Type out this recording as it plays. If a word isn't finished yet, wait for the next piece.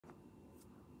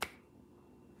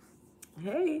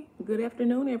Hey, good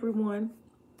afternoon, everyone.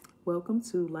 Welcome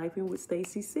to Life In with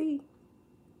Stacy C.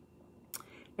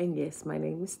 And yes, my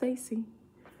name is Stacy.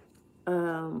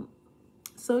 Um,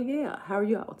 so yeah, how are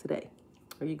y'all today?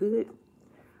 Are you good?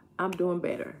 I'm doing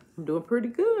better. I'm doing pretty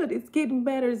good. It's getting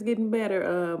better. It's getting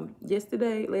better.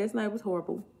 Last night was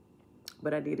horrible,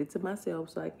 but I did it to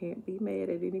myself, so I can't be mad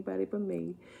at anybody but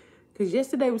me. Because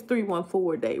yesterday was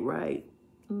 314 day, right?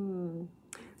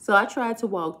 So I tried to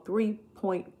walk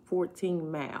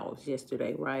 3.14 miles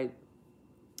yesterday, right?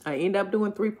 I ended up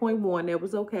doing 3.1. That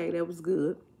was okay. That was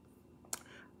good.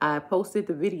 I posted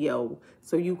the video,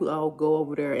 so you could all go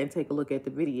over there and take a look at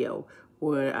the video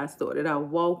where I started out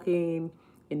walking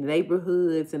in the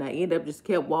neighborhoods, and I ended up just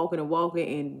kept walking and walking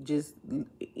and just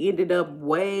ended up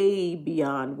way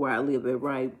beyond where I live at,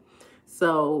 right?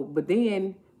 So, but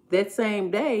then that same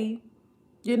day,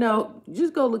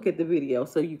 just go look at the video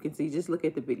so you can see. Just look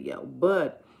at the video.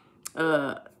 But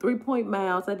 3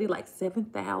 miles, I did like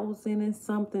 7,000 and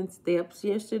something steps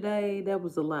yesterday. That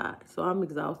was a lot. So I'm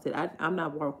exhausted. I'm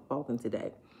not walking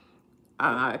today.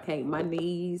 I can't. My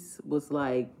knees was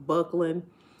like buckling.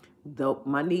 Though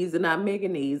my knees are not mega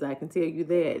knees, I can tell you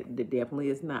that. It definitely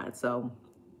is not. So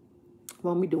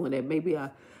won't be doing that. Maybe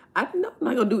I know I'm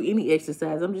not gonna do any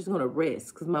exercise. I'm just gonna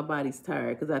rest because my body's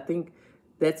tired. Because I think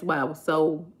that's why I was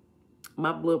so,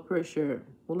 my blood pressure.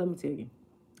 Well, let me tell you,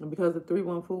 because of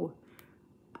 314.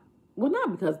 Well, not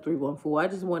because of 314. I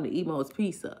just wanted Emo's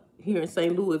pizza. Here in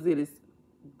St. Louis, it is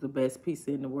the best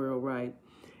pizza in the world, right?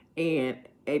 And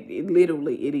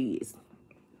literally it is.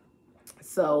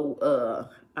 So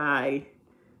I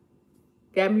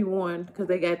got me one because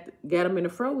they got them in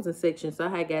the frozen section. So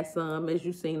I had got some, as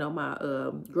you seen on my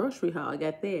grocery haul. I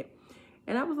got that.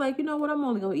 And I was like, you know what? I'm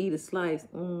only going to eat a slice.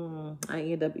 I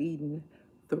end up eating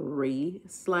 3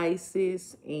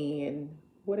 slices. And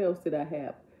what else did I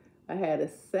have? I had a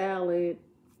salad.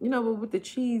 But with the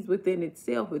cheese within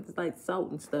itself, it's like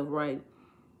salt and stuff, right?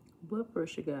 Blood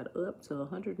pressure got up to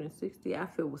 160.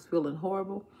 Was feeling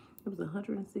horrible. It was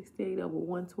 168 over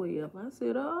 112. I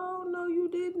said, "Oh no, you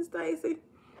didn't, Stacy."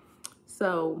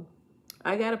 So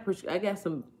I got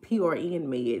some PRN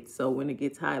meds. So when it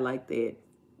gets high like that,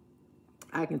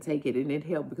 I can take it, and it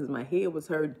helped because my head was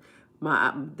hurt.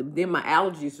 Then my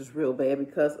allergies was real bad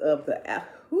because of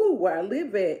where I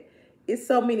live at. It's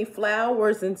so many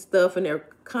flowers and stuff, and they're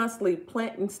constantly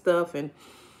planting stuff, and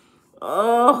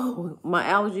oh, my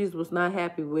allergies was not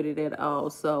happy with it at all.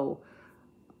 So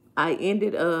I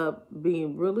ended up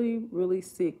being really, really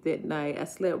sick that night. I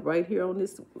slept right here on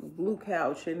this blue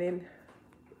couch, and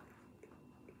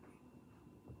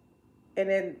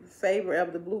then favor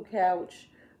of the blue couch.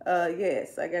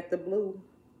 Yes, I got the blue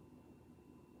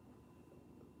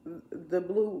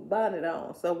bonnet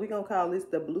on. So we're gonna call this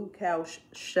the blue couch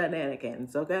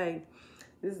shenanigans, okay?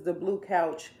 This is the blue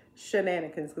couch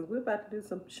shenanigans because we're about to do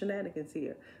some shenanigans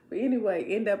here. But anyway,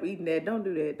 end up eating that. Don't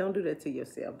do that. Don't do that to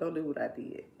yourself. Don't do what I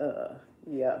did.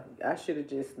 Yeah, I should have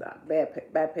just not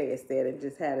bypassed that and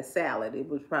just had a salad. It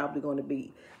was probably going to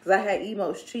be, because I had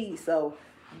Emo's cheese, so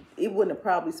it wouldn't have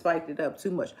probably spiked it up too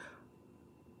much.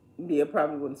 Yeah,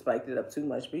 probably wouldn't have spiked it up too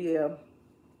much. But yeah,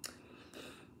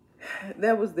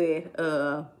 that was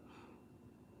that.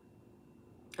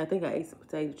 I think I ate some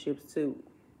potato chips too.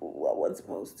 Ooh, I wasn't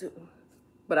supposed to.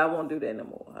 But I won't do that no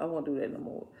more. I won't do that no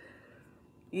more.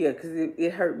 Yeah, because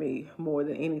it hurt me more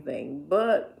than anything.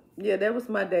 But yeah, that was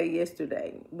my day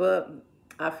yesterday. But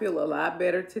I feel a lot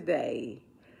better today.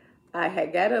 I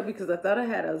had got up because I thought I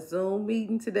had a Zoom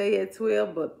meeting today at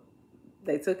 12, but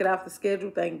they took it off the schedule,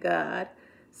 thank God.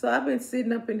 So I've been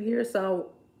sitting up in here.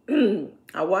 So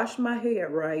I washed my hair,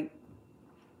 right?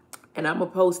 And I'm going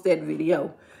to post that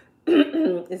video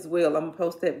as well. I'm going to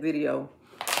post that video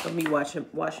of me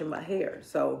washing my hair.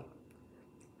 So,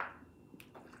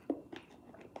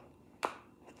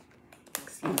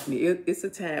 excuse me, it's a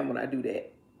time when I do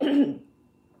that.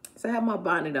 So I have my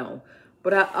bonnet on.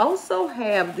 But I also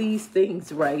have these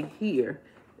things right here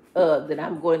that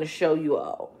I'm going to show you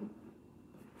all.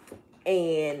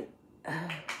 And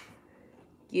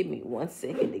give me 1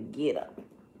 second to get up.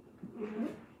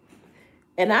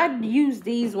 And I use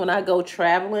these when I go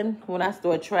traveling, when I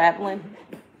start traveling,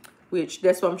 which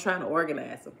that's what I'm trying to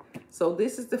organize them. So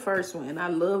this is the first one. I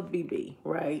love BB,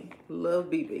 right? Love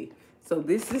BB. So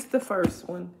this is the first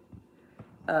one.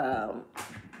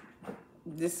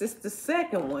 This is the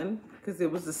second one because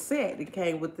it was a set. It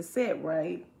came with the set,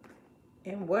 right?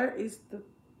 And where is the...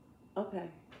 Okay.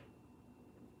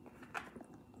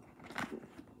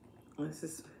 This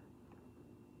is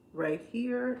right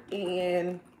here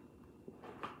and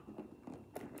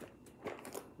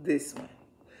this one.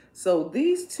 So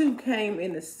these two came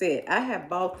in a set. I have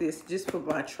bought this just for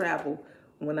my travel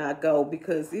when I go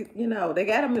because you know, they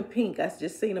got them in pink. I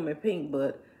just seen them in pink,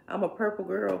 but I'm a purple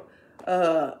girl.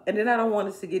 And then I don't want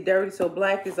it to get dirty, so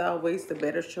black is always the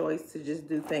better choice to just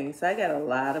do things. So I got a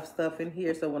lot of stuff in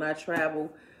here. So when I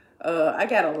travel, I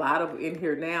got a lot of in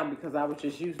here now because I was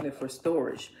just using it for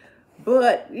storage.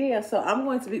 But yeah, so I'm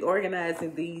going to be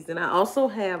organizing these, and I also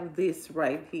have this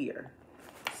right here.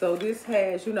 So this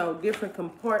has, you know, different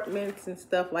compartments and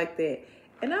stuff like that.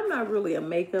 And I'm not really a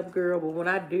makeup girl, but when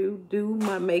I do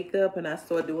my makeup and I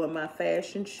start doing my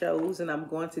fashion shows and I'm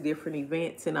going to different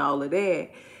events and all of that,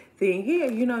 then yeah,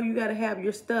 you know, you got to have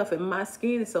your stuff. And my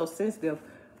skin is so sensitive.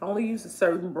 I only use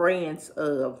certain brands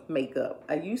of makeup.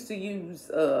 I used to use,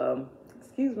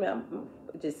 excuse me, I'm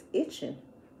just itching.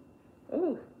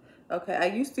 Ooh, okay. I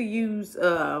used to use,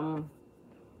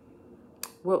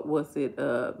 what was it?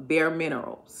 Bare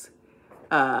Minerals.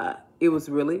 It was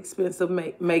really expensive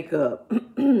makeup,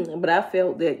 but I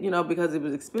felt that, you know, because it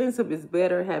was expensive, it's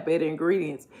better, had better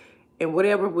ingredients, and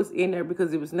whatever was in there,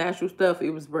 because it was natural stuff, it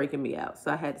was breaking me out.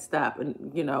 So I had to stop,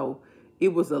 and you know,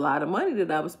 it was a lot of money that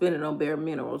I was spending on Bare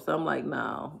Minerals. So I'm like,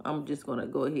 no, I'm just gonna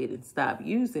go ahead and stop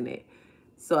using it.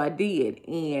 So I did,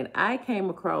 and I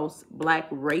came across Black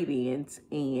Radiance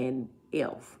and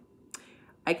Elf.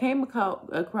 I came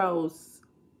across,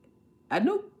 I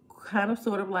knew kind of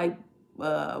sort of like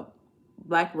uh,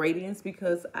 Black Radiance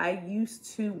because I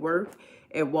used to work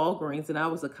at Walgreens and I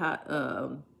was a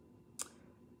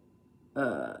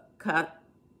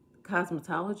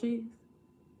cosmetology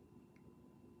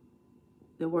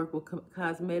that worked with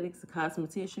cosmetics, a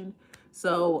cosmetician.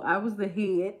 So I was the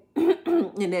head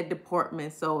in that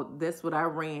department. So that's what I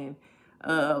ran,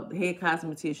 head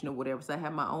cosmetician or whatever. So I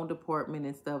had my own department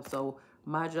and stuff. So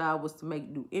my job was to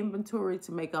do inventory,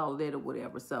 to make all of that or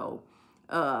whatever. So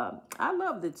I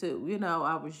loved it too. You know,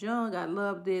 I was young. I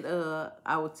loved it.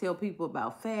 I would tell people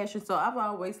about fashion. So I've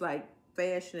always liked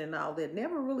fashion and all that.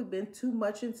 Never really been too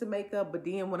much into makeup. But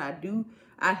then when I do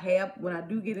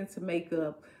get into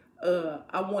makeup,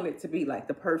 I want it to be like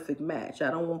the perfect match.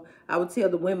 I would tell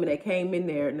the women that came in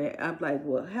there, and I'm like,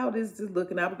 well, how does this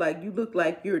look? And I was like, you look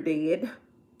like you're dead,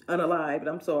 unalived,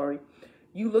 I'm sorry.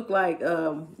 You look like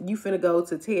you finna go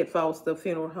to Ted Foster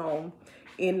funeral home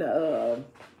in a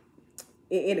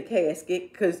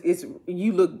casket, because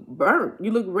you look burnt,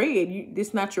 you look red.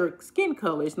 It's not your skin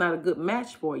color. It's not a good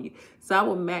match for you. So I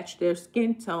would match their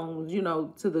skin tones, you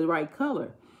know, to the right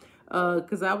color.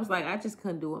 Because I was like, I just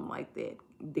couldn't do them like that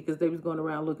because they was going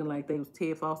around looking like they was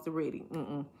Ted Foster ready.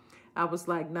 I was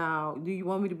like, now, do you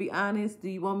want me to be honest? Do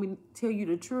you want me to tell you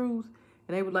the truth?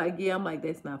 And they were like, yeah. I'm like,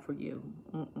 that's not for you.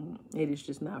 It is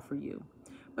just not for you.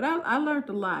 But I learned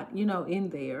a lot, you know, in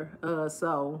there.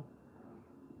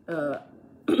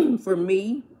 For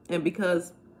me, and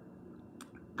because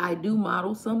I do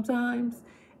model sometimes,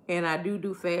 and I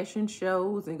do fashion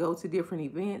shows and go to different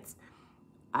events,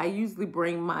 I usually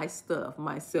bring my stuff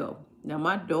myself. Now,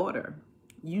 my daughter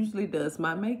usually does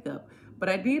my makeup, but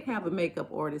I did have a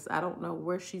makeup artist. I don't know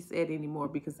where she's at anymore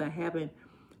because I haven't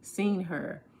seen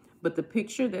her. But the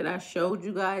picture that I showed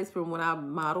you guys from when I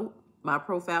modeled my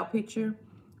profile picture,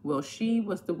 well, she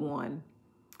was the one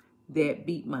that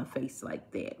beat my face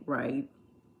like that, right?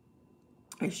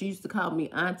 And she used to call me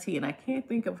auntie, and I can't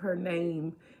think of her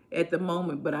name at the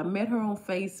moment, but I met her on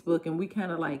Facebook and we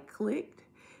kind of like clicked.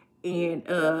 And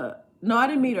no, I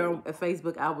didn't meet her on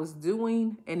Facebook. I was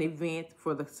doing an event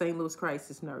for the St. Louis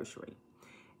Crisis Nursery.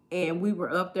 And we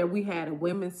were up there. We had a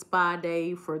women's spa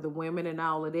day for the women and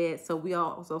all of that. So we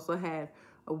also had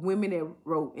women that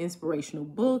wrote inspirational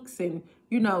books. And,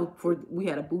 you know, we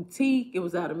had a boutique. It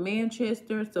was out of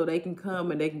Manchester. So they can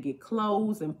come and they can get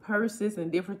clothes and purses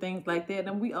and different things like that.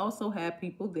 And we also had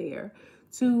people there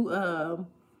to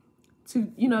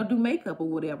you know, do makeup or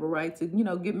whatever, right? To, you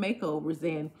know, get makeovers.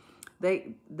 And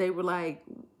they were like,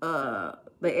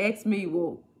 they asked me,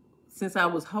 well, since I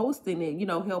was hosting it, you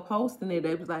know, help hosting it,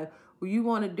 they was like, well, you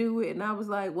want to do it? And I was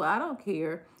like, well, I don't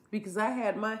care, because I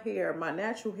had my hair, my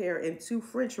natural hair, in 2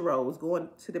 French rolls going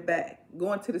to the back,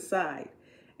 going to the side.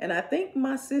 And I think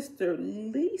my sister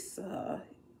Lisa,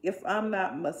 if I'm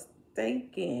not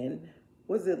mistaken,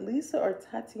 was it Lisa or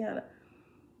Tatiana?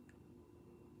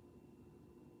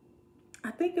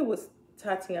 I think it was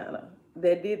Tatiana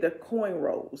that did the coin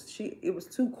rolls. It was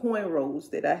 2 coin rolls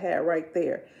that I had right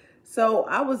there. So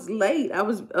I was late. I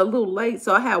was a little late.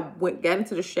 So I got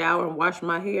into the shower and washed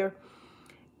my hair.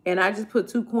 And I just put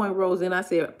 2 coin rolls in. I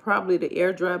said, probably the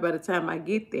air dry by the time I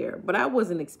get there. But I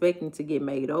wasn't expecting to get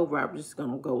made over. I was just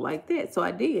going to go like that. So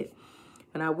I did.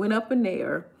 And I went up in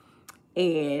there,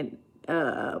 and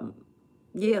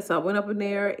yeah, so I went up in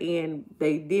there and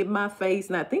they did my face.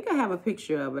 And I think I have a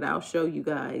picture of it. I'll show you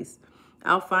guys.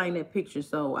 I'll find that picture.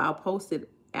 So I'll post it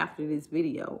after this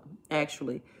video,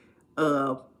 actually,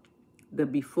 of the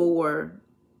before.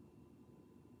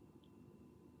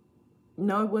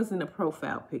 No, it wasn't a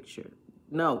profile picture.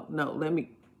 No,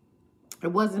 it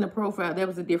wasn't a profile. That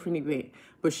was a different event.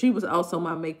 But she was also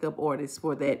my makeup artist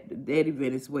for that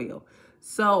event as well.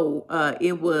 So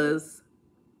it was,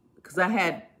 because I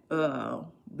had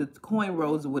the coin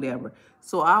rolls or whatever.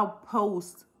 So I'll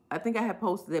post, I think I had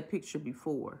posted that picture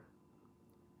before.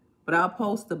 But I'll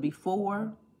post the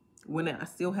before when I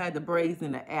still had the braids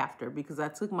and the after, because I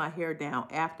took my hair down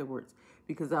afterwards,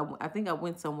 because I think I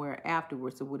went somewhere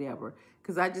afterwards or whatever,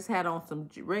 because I just had on some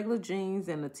regular jeans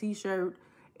and a t-shirt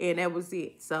and that was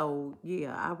it. So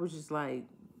yeah, I was just like,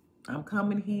 I'm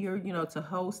coming here, you know, to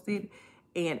host it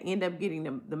and end up getting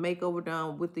the makeover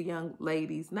done with the young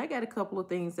ladies. And I got a couple of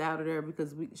things out of there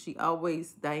because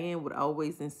Diane would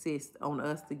always insist on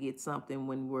us to get something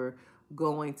when we're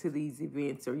going to these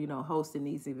events or, you know, hosting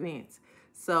these events.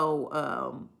 So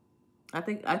I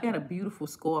think I got a beautiful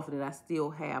scarf that I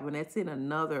still have, and that's in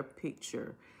another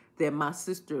picture that my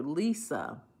sister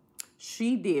Lisa,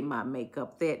 she did my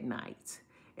makeup that night.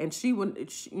 And she would,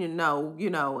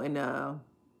 and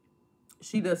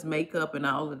she does makeup and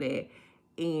all of that.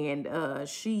 And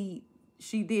she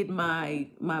did my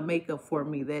makeup for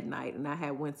me that night, and I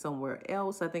had went somewhere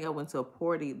else. I think I went to a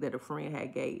party that a friend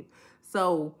had gave.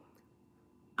 So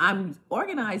I'm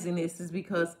organizing this is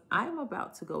because I'm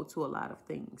about to go to a lot of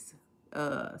things,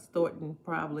 starting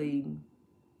probably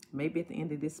maybe at the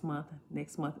end of this month,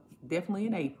 next month, definitely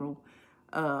in April.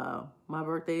 My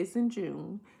birthday is in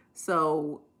June.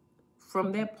 So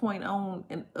from that point on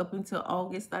and up until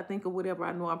August, I think, or whatever,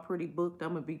 I know I'm pretty booked.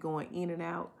 I'm going to be going in and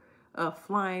out,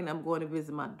 flying. I'm going to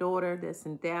visit my daughter that's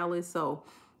in Dallas. So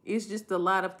it's just a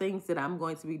lot of things that I'm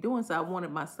going to be doing. So I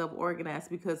wanted myself organized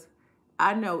because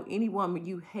I know any woman,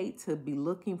 you hate to be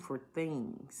looking for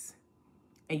things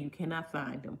and you cannot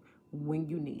find them when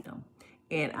you need them.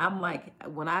 And I'm like,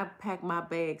 when I pack my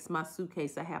bags, my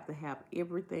suitcase, I have to have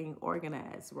everything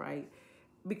organized, right?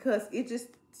 Because it just,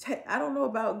 I don't know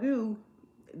about you.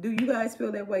 Do you guys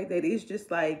feel that way? That it's just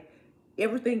like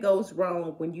everything goes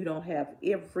wrong when you don't have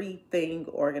everything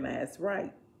organized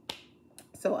right.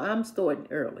 So I'm starting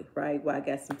early, right? Well, I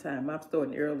got some time. I'm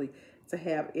starting early to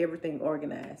have everything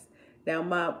organized. Now,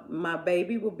 my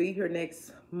baby will be here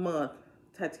next month.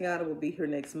 Tatiana will be here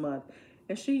next month.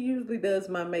 And she usually does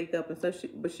my makeup. And so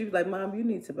but she was like, Mom, you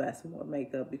need to buy some more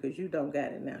makeup because you don't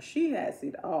got it now. She has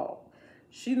it all.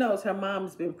 She knows her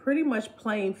mom's been pretty much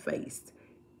plain faced.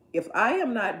 If I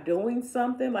am not doing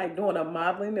something like doing a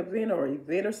modeling event or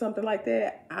event or something like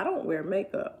that, I don't wear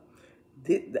makeup.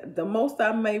 The most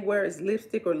I may wear is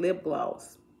lipstick or lip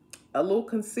gloss, a little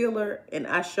concealer, and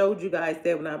I showed you guys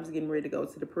that when I was getting ready to go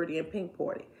to the Pretty in Pink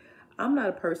party. I'm not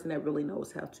a person that really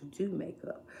knows how to do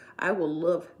makeup. I would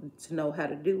love to know how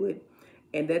to do it,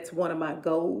 and that's one of my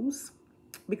goals,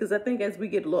 because I think as we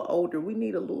get a little older, we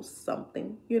need a little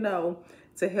something,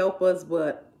 to help us.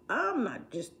 But I'm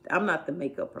not the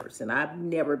makeup person. I've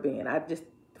never been. I just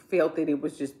felt that it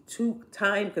was just too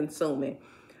time consuming.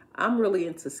 I'm really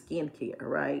into skincare,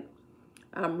 right?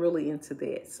 I'm really into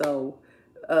that. So,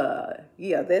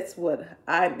 yeah, that's what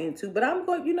I'm into. But I'm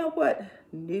going, you know what?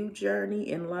 New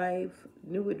journey in life,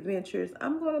 new adventures.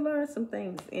 I'm going to learn some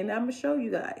things and I'm going to show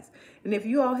you guys. And if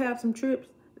you all have some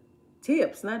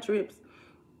tips, not trips,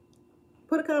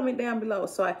 put a comment down below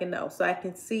so I can know, so I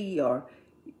can see, or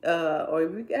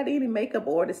if you got any makeup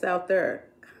artists out there,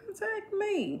 contact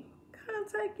me.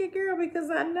 Contact your girl because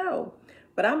I know.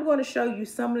 But I'm going to show you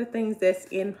some of the things that's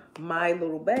in my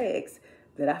little bags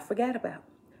that I forgot about.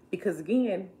 Because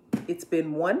again, it's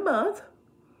been 1 month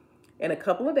and a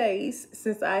couple of days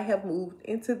since I have moved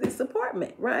into this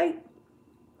apartment, right?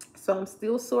 So I'm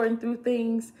still sorting through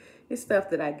things. It's stuff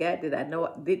that I got that I know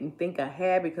I didn't think I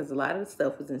had because a lot of the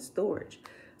stuff was in storage.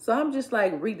 So I'm just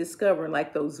like rediscovering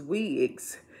like those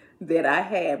wigs that I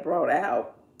had brought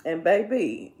out. And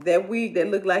baby, that wig that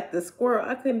looked like the squirrel,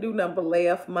 I couldn't do nothing but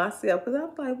laugh myself because I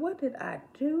was like, what did I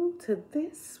do to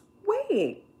this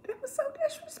wig? That was so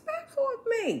disrespectful of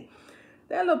me.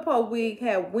 That little poor wig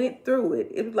had went through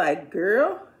it. It was like,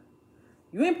 girl,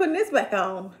 you ain't putting this back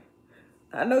on.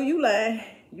 I know you lying.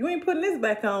 You ain't putting this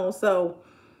back on. So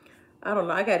I don't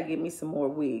know. I got to get me some more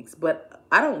wigs. But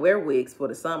I don't wear wigs for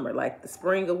the summer, like the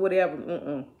spring or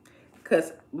whatever.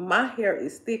 Because my hair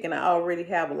is thick and I already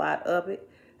have a lot of it.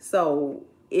 So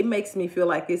it makes me feel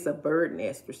like it's a bird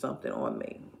nest or something on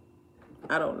me.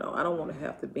 I don't know. I don't want to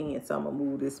have to bend, so I'm going to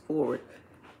move this forward.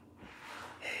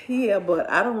 Yeah, but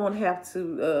I don't want to have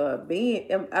to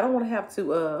I don't want to have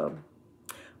to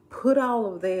put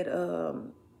all of that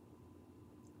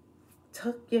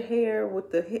tuck your hair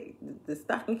with the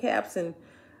stocking caps, and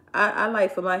I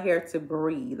like for my hair to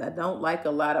breathe. I don't like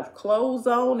a lot of clothes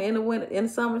on in the winter, in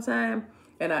summertime,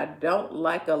 and I don't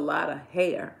like a lot of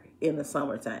hair in the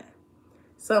summertime.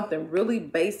 Something really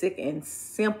basic and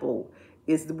simple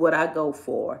is what I go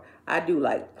for. I do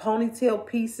like ponytail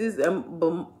pieces,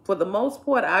 but for the most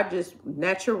part, I just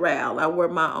natural. I wear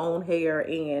my own hair,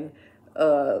 and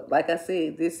like I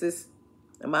said, this is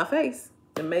my face.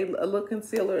 And maybe a little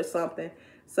concealer or something.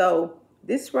 So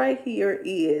this right here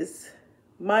is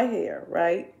my hair,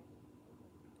 right?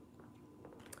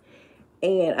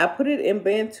 And I put it in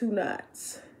Bantu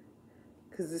knots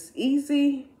because it's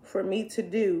easy for me to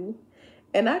do.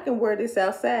 And I can wear this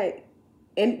outside.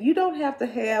 And you don't have to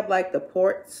have like the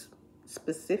parts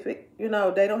specific. You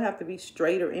know, they don't have to be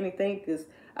straight or anything, because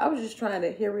I was just trying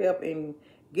to hurry up and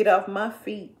get off my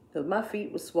feet, because my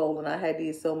feet was swollen. I had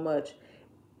these so much.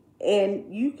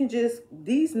 And you can just,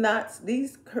 these knots,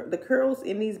 the curls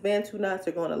in these Bantu knots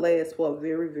are going to last for a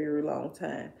very, very long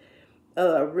time.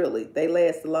 Really, they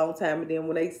last a long time. And then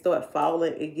when they start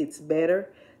falling, it gets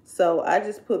better. So I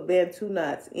just put Bantu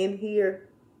knots in here.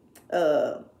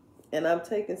 And I'm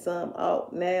taking some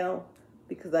out now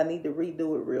because I need to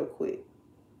redo it real quick.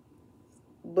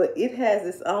 But it has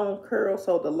its own curl,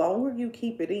 so the longer you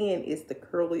keep it in, it's the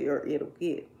curlier it'll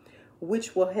get,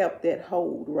 which will help that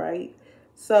hold, right?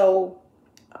 So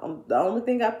the only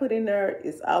thing I put in there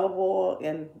is olive oil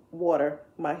and water,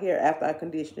 my hair after I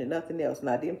condition it, nothing else. And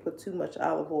I didn't put too much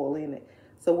olive oil in it.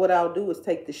 So what I'll do is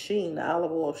take the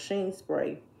olive oil sheen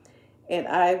spray, and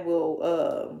I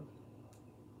will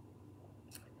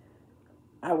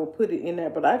put it in there,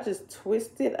 but I just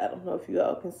twist it. I don't know if you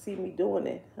all can see me doing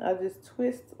it. I just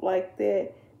twist like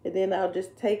that, and then I'll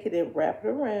just take it and wrap it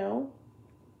around.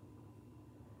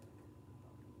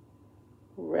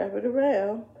 Wrap it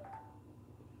around.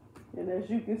 And as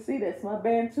you can see, that's my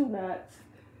Bantu knots.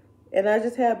 And I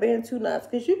just have Bantu knots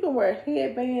because you can wear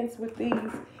headbands with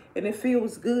these, and it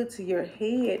feels good to your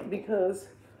head, because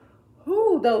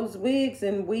those wigs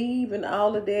and weave and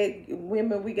all of that,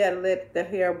 women, we gotta let the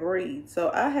hair breathe. So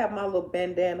I have my little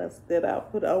bandanas that I'll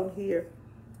put on here,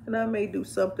 and I may do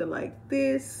something like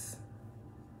this.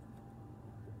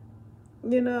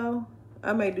 You know,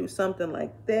 I may do something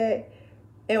like that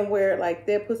and wear it like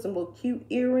that, put some little cute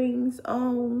earrings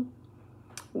on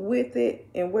with it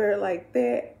and wear it like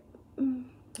that,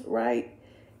 right?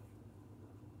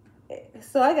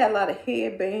 So I got a lot of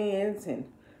headbands and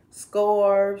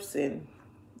scarves and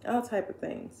all type of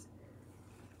things.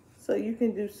 So you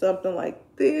can do something like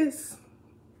this.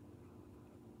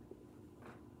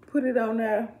 Put it on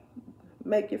there,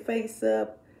 make your face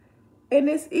up, and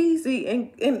it's easy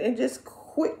and just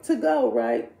quick to go,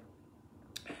 right?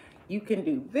 You can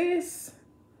do this.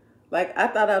 Like, I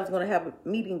thought I was going to have a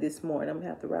meeting this morning. I'm going to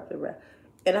have to wrap it around.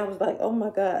 And I was like, oh my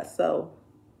God. So,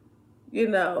 you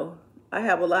know, I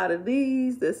have a lot of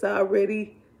these that's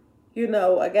already, you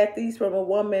know, I got these from a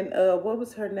woman. What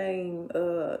was her name?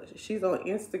 She's on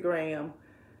Instagram,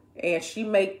 and she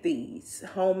make these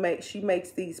homemade. She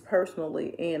makes these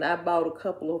personally, and I bought a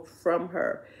couple from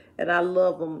her, and I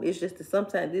love them. It's just that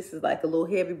sometimes this is like a little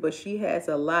heavy, but she has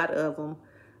a lot of them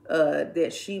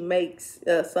that she makes.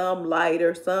 Some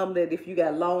lighter, some that if you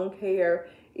got long hair,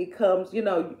 it comes, you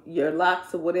know, your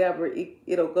locks or whatever,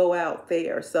 it'll go out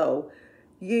there. So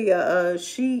yeah,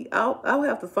 I'll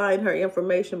have to find her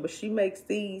information, but she makes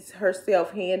these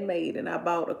herself, handmade, and I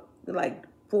bought like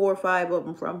 4 or 5 of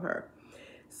them from her.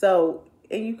 So,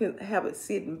 and you can have it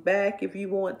sitting back if you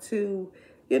want to,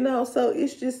 you know. So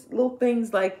it's just little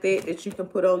things like that that you can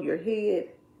put on your head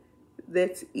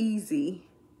that's easy.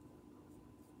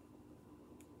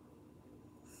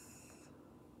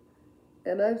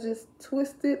 And I just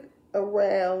twist it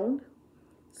around.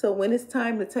 So when it's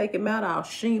time to take them out, I'll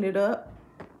sheen it up.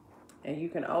 And you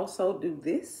can also do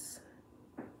this.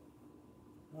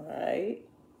 All right.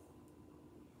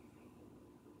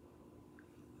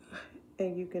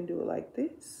 And you can do it like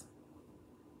this.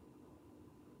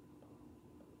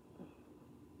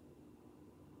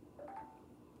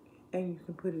 And you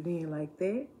can put it in like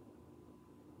that.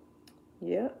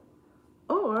 Yep.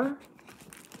 Or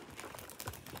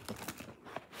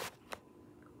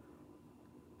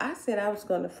I said I was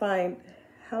going to find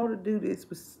how to do this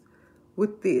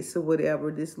with this or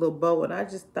whatever, this little bow, and I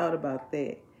just thought about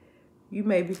that. You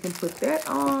maybe can put that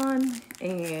on,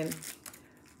 and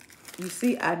you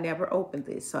see, I never opened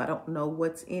this, so I don't know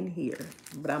what's in here,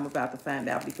 but I'm about to find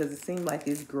out because it seemed like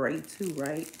it's gray too,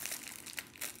 right?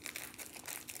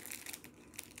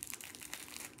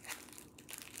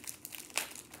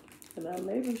 And I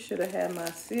maybe should have had my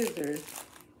scissors.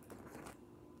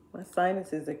 My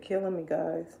sinuses are killing me,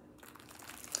 guys.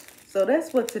 So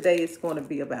that's what today is going to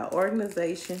be about.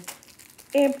 Organization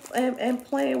and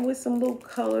playing with some little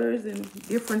colors and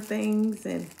different things.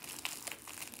 And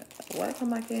why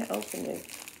come I can't open it?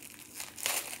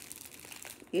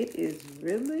 It is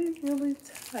really, really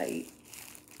tight.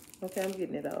 Okay, I'm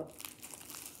getting it off.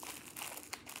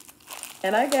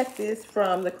 And I got this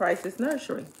from the Crisis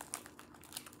Nursery.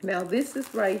 Now this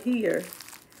is right here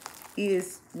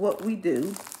is what we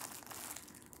do.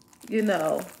 You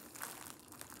know,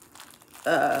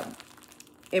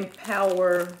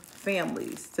 empower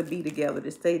families to be together, to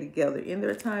stay together in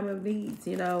their time of needs,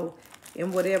 you know,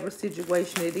 in whatever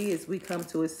situation it is, we come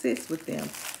to assist with them.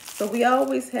 So we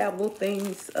always have little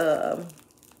things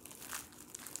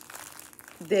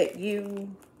that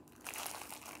you,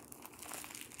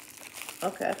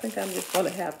 okay, I think I'm just going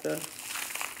to have to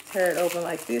tear it open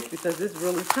like this because it's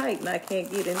really tight and I can't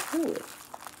get into it.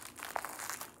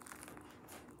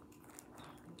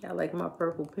 I like my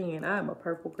purple pen. I'm a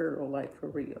purple girl, like for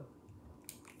real.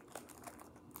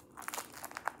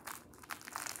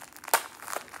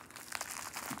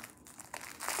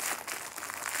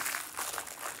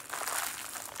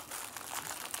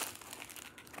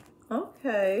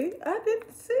 Okay, I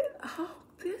didn't see it. Oh,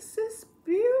 this is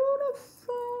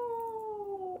beautiful.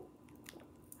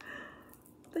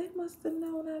 They must have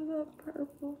known I love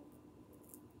purple.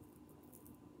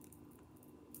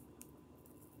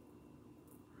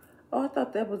 Oh, I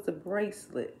thought that was a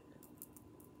bracelet.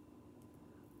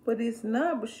 But it's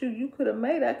not. But shoot, you could have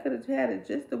made it. I could have had it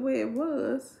just the way it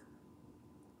was.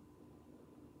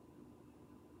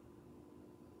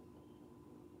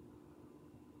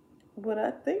 But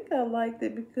I think I liked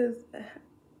it because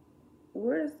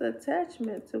where's the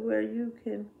attachment to where you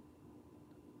can...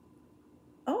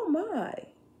 Oh my.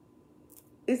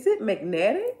 Is it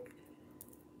magnetic?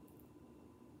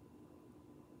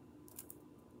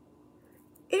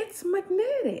 It's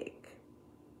magnetic.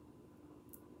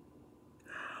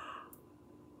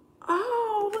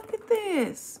 Oh, look at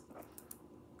this.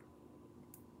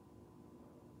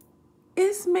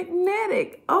 It's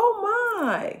magnetic. Oh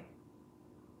my.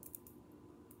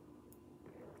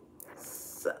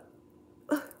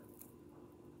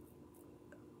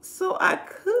 So I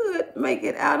could make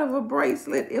it out of a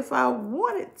bracelet if I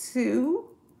wanted to.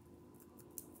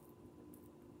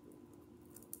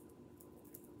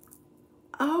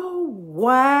 Oh,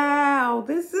 wow.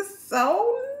 This is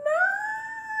so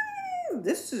nice.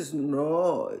 This is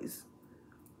nice.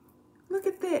 Look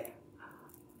at that.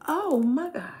 Oh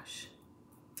my gosh.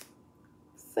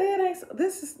 Say it ain't so,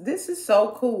 this is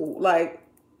so cool. Like,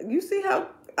 you see how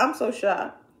I'm so shy.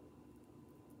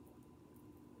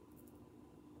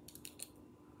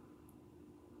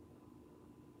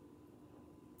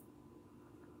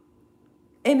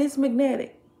 And it's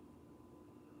magnetic.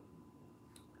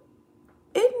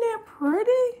 Isn't that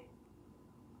pretty?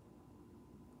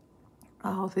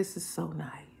 Oh, this is so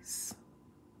nice.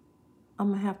 I'm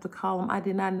going to have to call them. I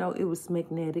did not know it was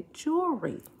magnetic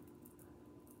jewelry.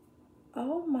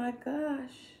 Oh my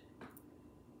gosh.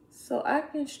 So I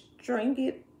can string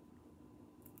it.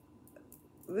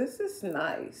 This is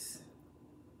nice.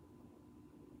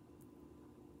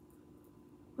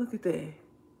 Look at that.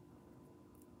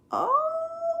 Oh,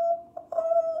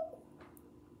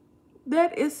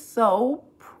 that is so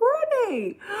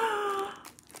pretty.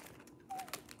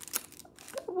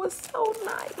 That was so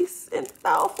nice and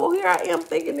thoughtful. Here I am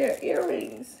thinking they're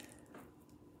earrings.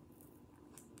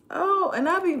 Oh, and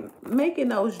I be making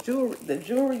those the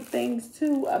jewelry things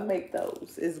too. I make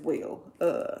those as well.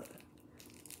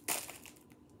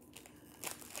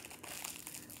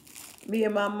 Me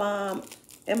and my mom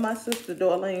and my sister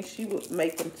Darlene, she would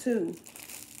make them too.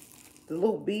 The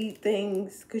little bead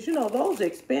things, because you know those are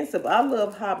expensive. I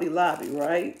love Hobby Lobby,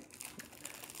 right?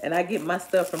 And I get my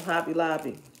stuff from Hobby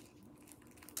Lobby.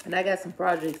 And I got some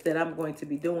projects that I'm going to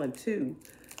be doing too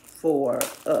for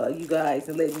you guys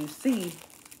and letting you see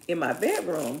in my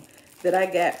bedroom that I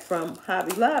got from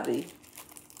Hobby Lobby.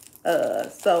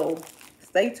 So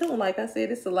stay tuned. Like I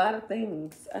said, it's a lot of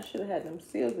things. I should have had them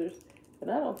scissors, but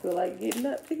I don't feel like getting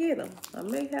up to get them. I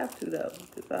may have to though,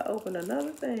 if I open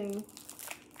another thing.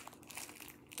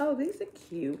 Oh, these are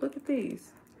cute. Look at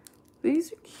these.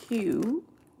 These are cute.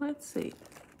 Let's see.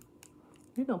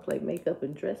 We're going to play makeup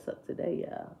and dress up today,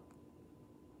 y'all.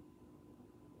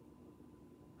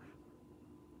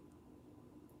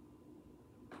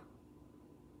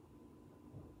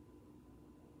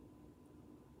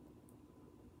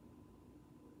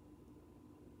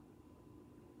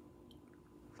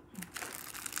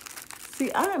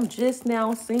 See, I am just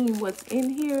now seeing what's in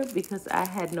here because I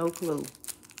had no clue.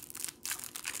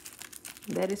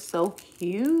 That is so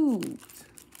cute.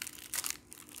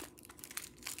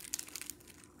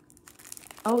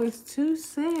 Oh, it's 2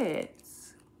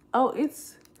 sets. Oh,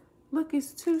 look,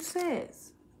 it's 2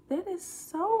 sets. That is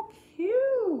so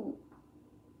cute.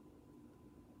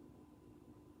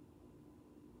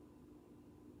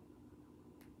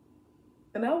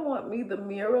 And I want me the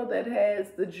mirror that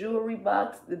has the jewelry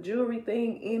box, the jewelry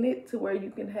thing in it to where you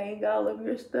can hang all of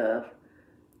your stuff.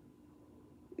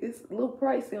 It's a little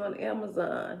pricey on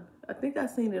Amazon. I think I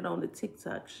seen it on the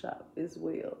TikTok shop as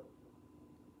well.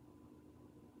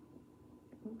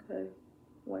 Okay,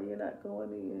 why you're not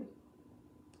going in?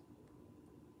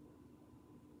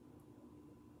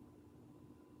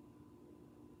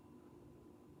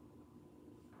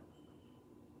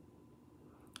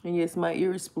 And yes, my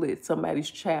ear is split. Somebody's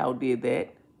child did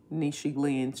that. Nisha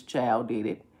Glenn's child did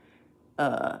it.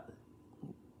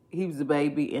 He was a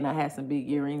baby, and I had some big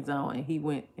earrings on, and he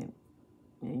went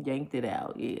and yanked it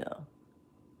out. Yeah.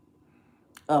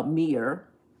 A mirror.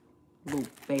 Little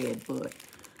bad butt.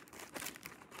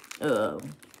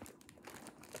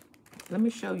 Let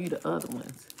me show you the other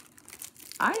ones.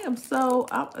 I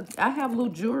have little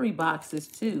jewelry boxes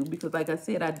too, because like I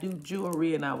said, I do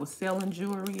jewelry and I was selling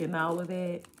jewelry and all of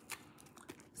that.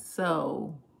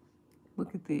 So,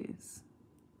 look at this.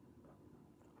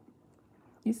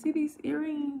 You see these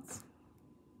earrings?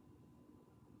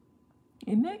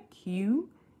 Isn't that cute?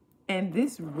 And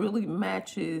this really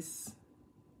matches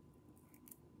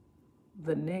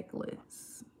the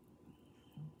necklace.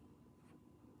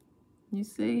 You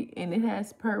see? And it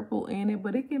has purple in it,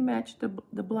 but it can match the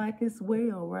black as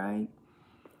well, right?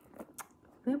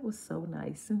 That was so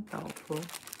nice and thoughtful.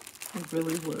 It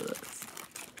really was.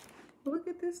 Look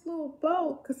at this little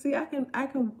bow. Cause see, I can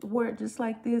wear it just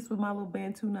like this with my little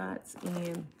bantu knots.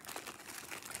 And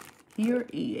here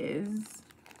is.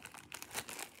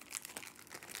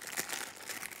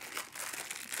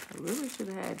 I really should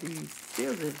have had these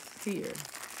scissors here.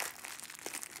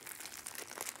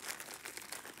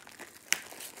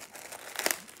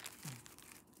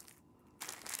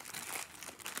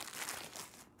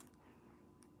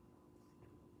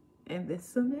 And this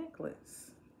is a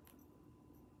necklace.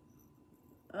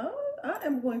 Oh, I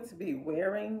am going to be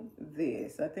wearing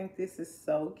this. I think this is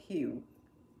so cute.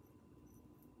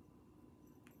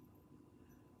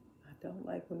 I don't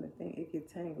like when it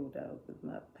gets tangled out because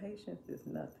my patience is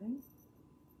nothing.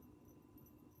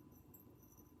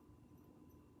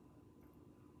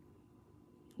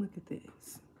 Look at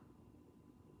this.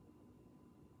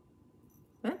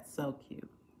 That's so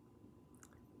cute.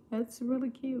 That's really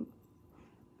cute.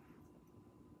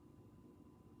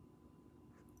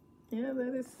 Yeah,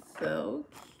 that is so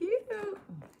cute.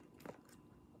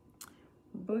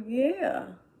 But yeah.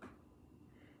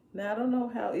 Now, I don't know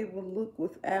how it would look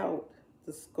without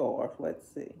the scarf. Let's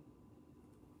see.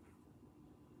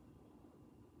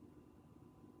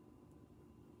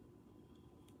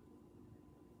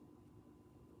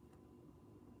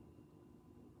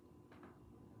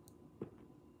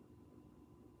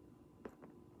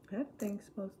 That thing's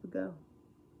supposed to go.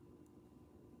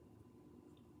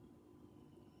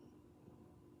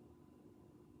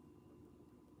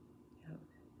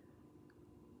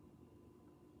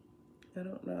 I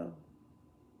don't know.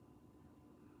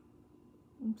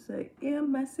 I'm saying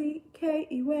M-I-C-K-E-Y-M-O-U-S-E.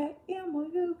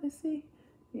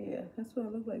 Yeah, that's what I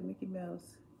look like, Mickey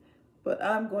Mouse. But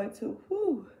I'm going to,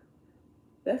 whew,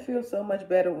 that feels so much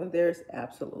better when there's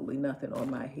absolutely nothing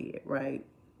on my head, right?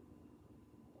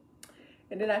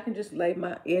 And then I can just lay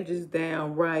my edges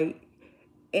down right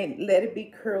and let it be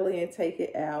curly and take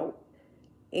it out.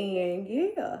 And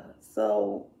yeah,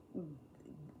 so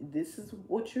this is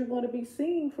what you're going to be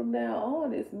seeing from now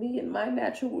on is me in my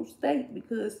natural state,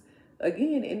 because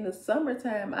again, in the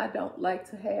summertime, I don't like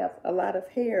to have a lot of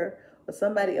hair or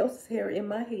somebody else's hair in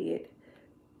my head,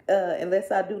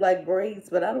 unless I do like braids.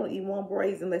 But I don't even want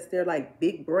braids unless they're like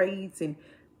big braids and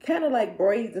kind of like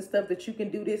braids and stuff that you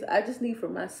can do this. I just need for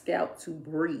my scalp to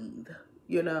breathe,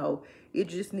 you know. It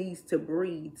just needs to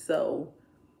breathe. So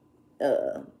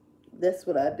that's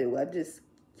what I do. I just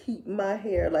keep my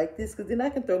hair like this, because then I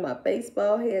can throw my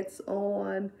baseball hats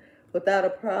on without a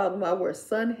problem. I wear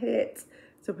sun hats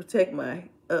to protect my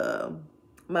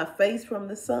my face from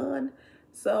the sun.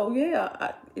 So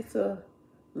yeah, it's a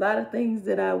lot of things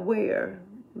that I wear.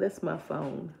 That's my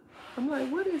phone. I'm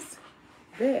like, what is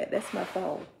that? That's my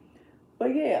phone.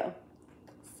 But yeah,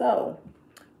 so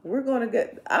we're gonna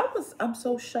get. I'm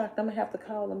so shocked. I'm gonna have to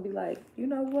call and be like, you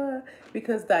know what?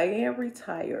 Because Diane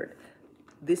retired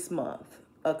this month.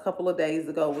 A couple of days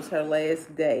ago was her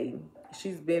last day,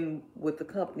 She's been with the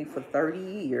company for 30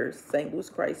 years, St. Louis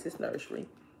Crisis Nursery.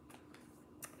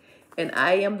 And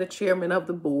I am the chairman of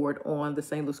the board on the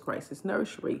St. Louis Crisis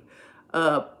Nursery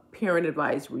Parent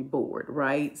Advisory Board,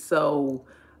 right? So,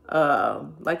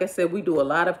 like I said, we do a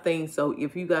lot of things. So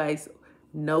if you guys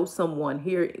know someone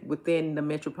here within the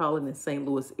metropolitan St.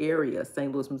 Louis area,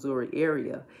 St. Louis, Missouri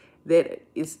area, that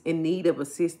is in need of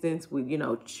assistance with, you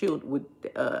know, children with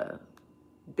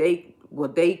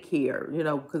daycare, you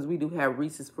know, because we do have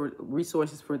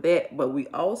resources for that. But we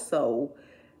also,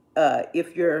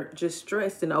 if you're just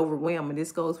stressed and overwhelmed, and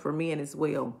this goes for men as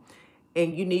well,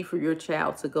 and you need for your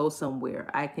child to go somewhere,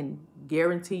 I can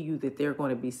guarantee you that they're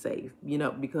going to be safe, you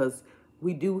know, because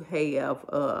we do have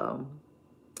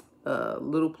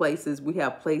little places. We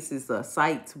have places,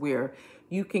 sites where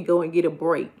you can go and get a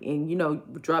break and, you know,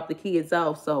 drop the kids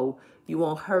off so you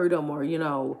won't hurt them, or, you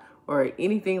know, or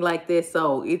anything like that.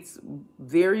 So it's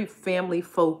very family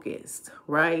focused,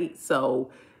 right?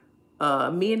 So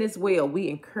men as well, we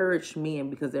encourage men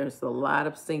because there's a lot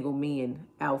of single men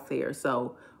out there.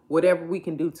 So whatever we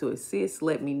can do to assist,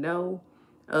 let me know.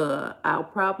 I'll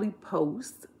probably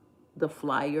post the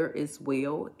flyer as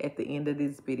well at the end of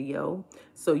this video,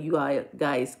 so you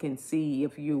guys can see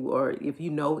if you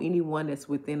know anyone that's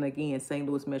within, again, St.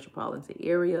 Louis metropolitan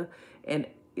area and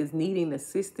is needing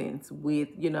assistance with,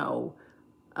 you know,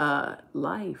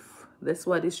 life. That's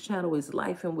why this channel is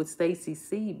Life and with Stacy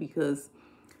C, because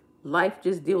life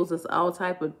just deals us all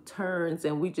type of turns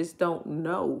and we just don't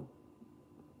know.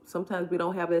 Sometimes we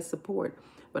don't have that support,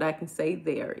 but I can say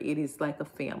there, it is like a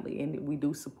family and we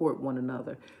do support one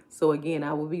another. So again,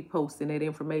 I will be posting that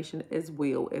information as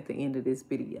well at the end of this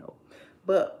video.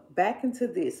 But back into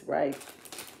this, right?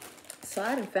 So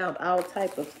I done found all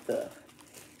type of stuff.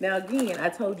 Now again, I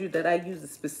told you that I use a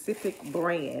specific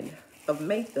brand of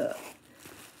makeup.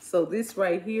 So this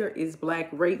right here is Black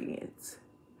Radiance.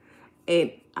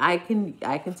 And I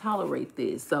can tolerate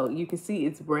this. So you can see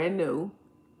it's brand new.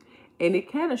 And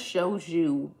it kind of shows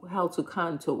you how to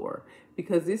contour,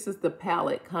 because this is the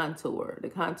palette contour, the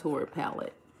contour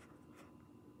palette.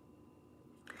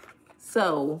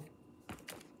 So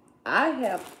I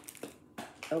have,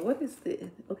 what is this?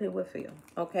 Okay, what film?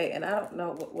 Okay, and I don't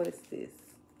know, what is this?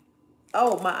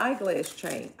 Oh, my eyeglass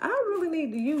chain. I really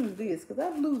need to use this because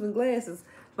I'm losing glasses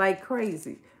like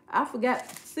crazy. I forgot,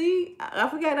 I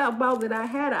forgot about that I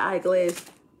had an eyeglass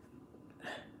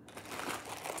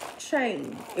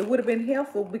chain. It would have been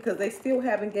helpful because they still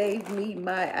haven't gave me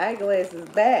my eyeglasses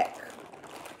back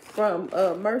from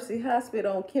Mercy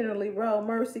Hospital on Kennerly Road.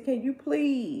 Mercy, can you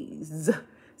please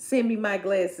send me my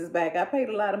glasses back? I paid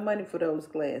a lot of money for those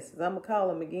glasses. I'm gonna call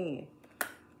them again.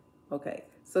 Okay,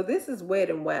 so this is Wet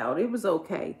n Wild. It was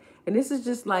okay, and this is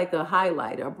just like a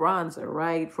highlighter, a bronzer,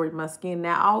 right, for my skin.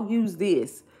 Now I'll use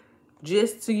this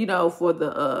just to, you know, for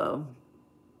the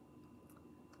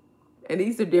and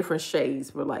these are different shades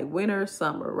for like winter,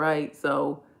 summer, right?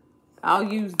 So I'll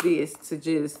use this to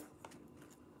just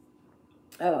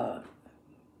kind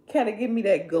of give me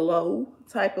that glow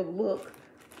type of look.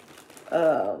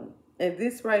 And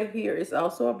this right here is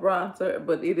also a bronzer,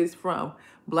 but it is from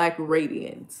Black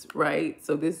Radiance, right?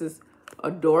 So this is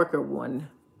a darker one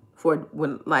for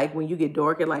when you get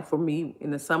darker, like for me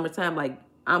in the summertime, like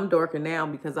I'm darker now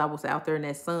because I was out there in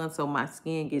that sun, so my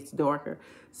skin gets darker.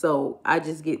 So I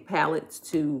just get palettes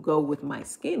to go with my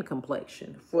skin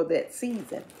complexion for that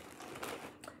season.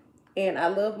 And I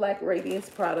love Black Radiance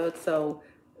products. So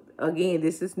again,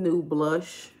 this is new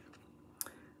blush.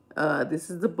 This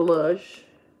is the blush.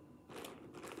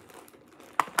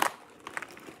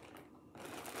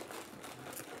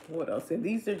 What else? And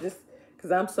these are just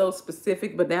because I'm so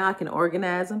specific, but now I can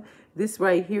organize them. This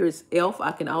right here is e.l.f.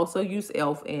 I can also use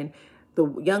e.l.f. And the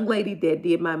young lady that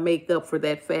did my makeup for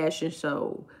that fashion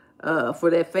show, for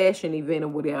that fashion event or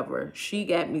whatever, she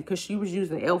got me because she was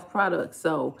using e.l.f. products.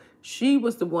 So she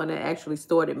was the one that actually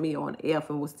started me on e.l.f.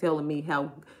 and was telling me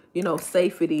how, you know,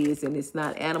 safe it is and it's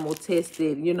not animal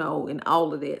tested, you know, and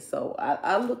all of that. So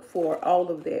I look for all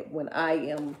of that when I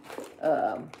am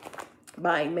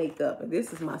buying makeup. And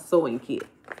this is my sewing kit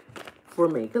for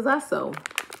me because I sew.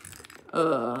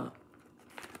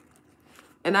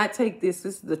 And I take this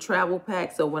is the travel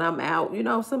pack. So when I'm out, you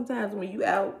know, sometimes when you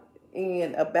out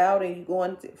and about and you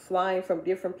going flying from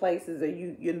different places, or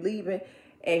you're leaving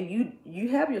and you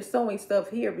have your sewing stuff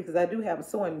here, because I do have a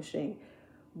sewing machine,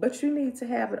 but you need to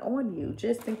have it on you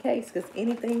just in case, because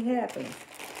anything happens.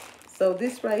 So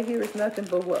this right here is nothing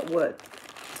but what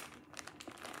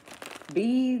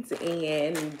beads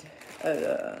and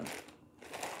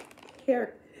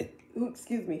hair,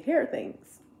 excuse me, hair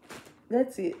things.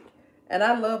 That's it. And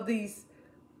I love these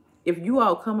If you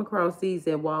all come across these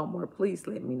at Walmart, please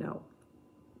let me know.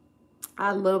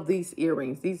 I love these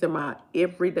earrings. These are my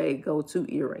everyday go-to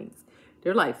earrings.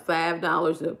 They're like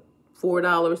 $5 or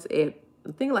 $4 at,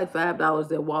 I think like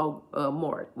 $5 at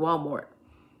Walmart.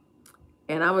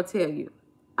 And I'm going to tell you,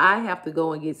 I have to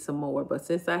go and get some more. But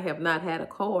since I have not had a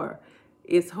car,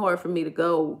 it's hard for me to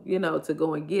go, to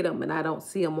go and get them. And I don't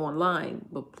see them online.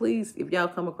 But please, if y'all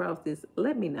come across this,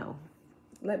 let me know.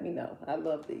 Let me know. I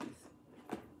love these.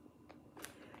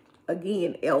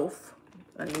 Again, e.l.f.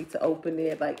 I need to open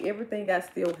it. Like everything I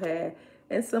still had.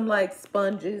 And some like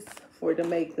sponges for the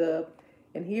makeup.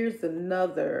 And here's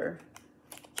another.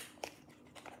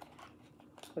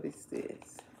 What is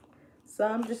this? So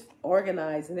I'm just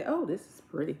organizing it. Oh, this is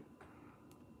pretty.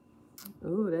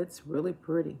 Oh, that's really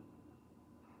pretty.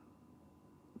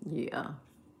 Yeah.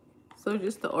 So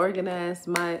just to organize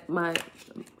my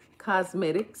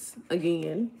cosmetics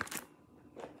again.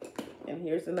 And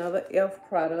here's another e.l.f.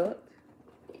 product.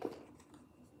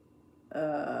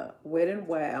 Wet n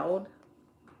Wild.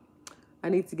 I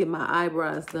need to get my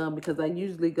eyebrows done because I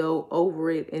usually go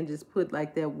over it and just put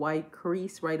like that white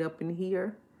crease right up in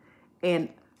here. And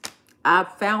I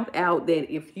found out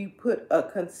that if you put a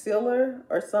concealer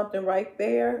or something right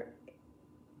there,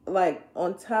 like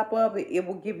on top of it, it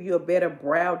will give you a better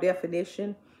brow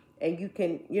definition. And you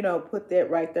can, put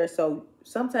that right there. So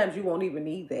sometimes you won't even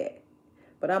need that.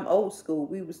 But I'm old school.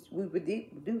 We would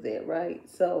do that, right?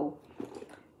 So,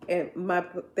 and my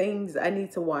things, I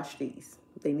need to wash these.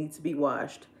 They need to be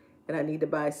washed. And I need to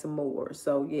buy some more.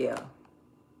 So, yeah.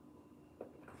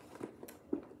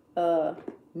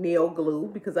 Nail glue,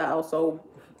 because I also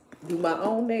do my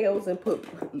own nails and put,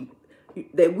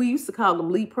 that we used to call them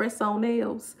Lee press-on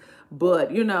nails.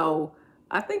 But, I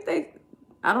think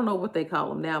I don't know what they call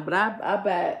them now. But I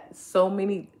buy so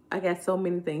many. I got so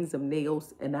many things of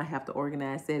nails, and I have to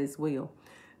organize that as well.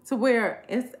 To where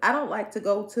I don't like to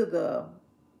go to the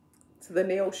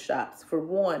nail shops. For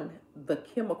one, the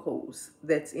chemicals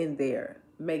that's in there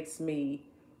messes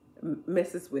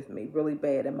with me really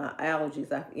bad, and my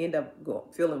allergies. I end up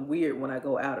feeling weird when I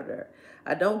go out of there.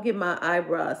 I don't get my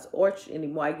eyebrows arched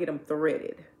anymore. I get them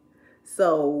threaded.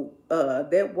 So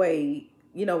that way,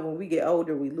 when we get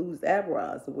older, we lose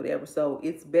eyebrows or whatever. So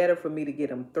it's better for me to get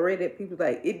them threaded. People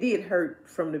like, it did hurt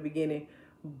from the beginning.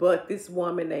 But this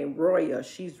woman named Roya,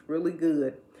 she's really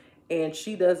good. And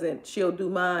she'll do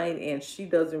mine, and she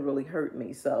doesn't really hurt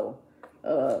me. So,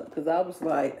 because I was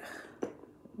like,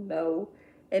 no.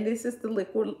 And this is the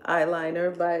liquid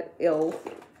eyeliner by e.l.f.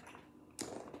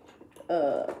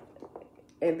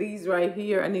 And these right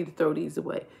here, I need to throw these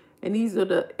away. And these are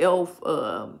the e.l.f.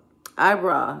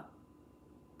 Eyebrow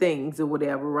things or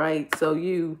whatever, right? So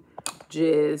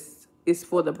it's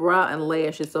for the brow and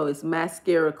lashes. So it's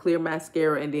mascara, clear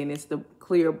mascara, and then it's the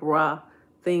clear brow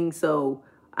thing. So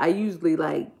I usually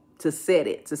like to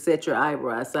set your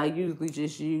eyebrows. So I usually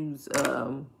just use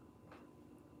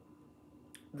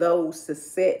those to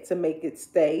set to make it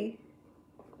stay,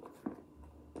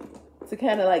 to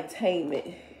kind of like tame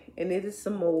it. And it is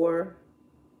some more,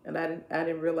 and I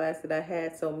didn't realize that I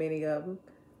had so many of them.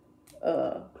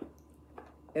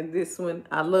 And this one,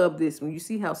 I love this one. You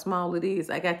see how small it is?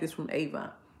 I got this from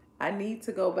Avon. I need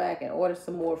to go back and order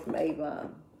some more from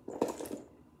Avon.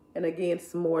 And again,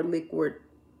 some more liquid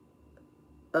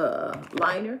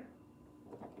liner.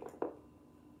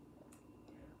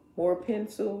 More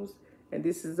pencils. And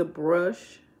this is a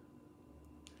brush.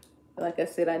 Like I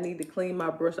said, I need to clean my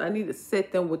brush. I need to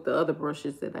set them with the other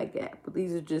brushes that I got. But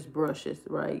these are just brushes,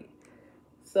 right?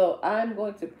 So I'm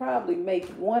going to probably make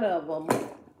one of them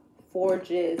for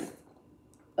just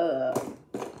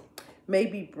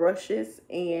maybe brushes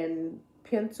and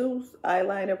pencils,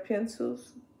 eyeliner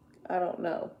pencils. I don't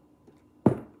know.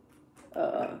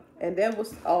 And that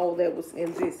was all that was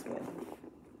in this one.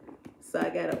 So I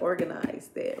got to organize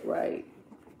that, right?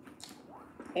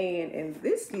 And in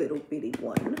this little bitty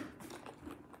one,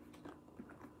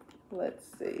 let's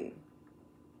see.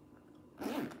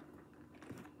 I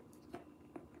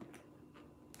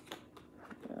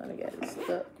got it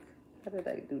stuck. How did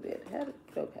I do that?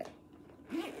 Okay.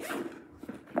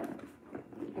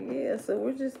 Yeah, so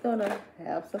we're just gonna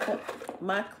have some fun.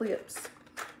 My clips.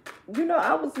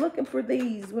 I was looking for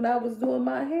these when I was doing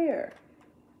my hair.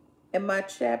 And my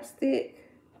chapstick.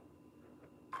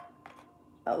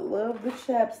 I love the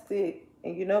chapstick.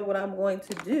 And you know what I'm going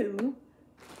to do?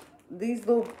 These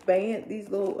little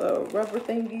rubber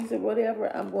thingies or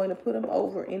whatever, I'm going to put them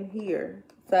over in here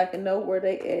so I can know where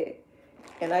they at.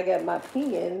 And I got my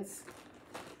pins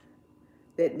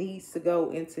that needs to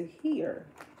go into here.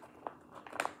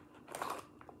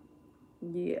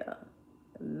 Yeah.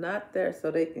 Not there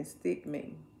so they can stick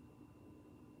me.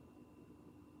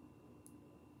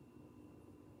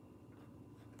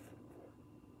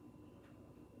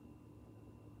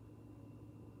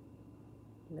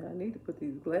 need to put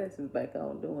these glasses back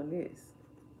on doing this.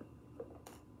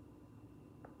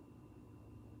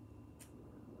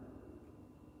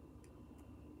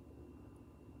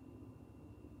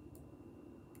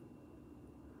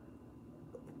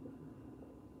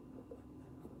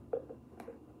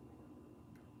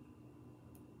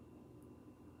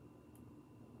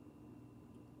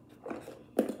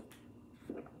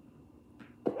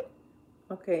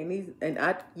 Okay, and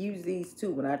I use these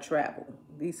too when I travel.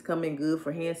 These come in good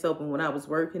for hand soap. And when I was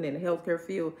working in the healthcare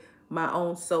field, my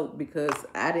own soap, because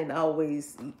I didn't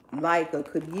always like or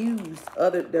could use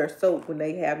their soap when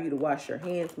they have you to wash your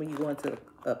hands when you go into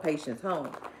a patient's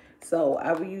home. So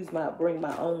I would bring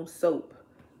my own soap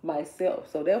myself.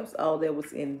 So that was all that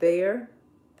was in there,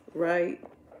 right?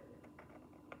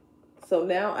 So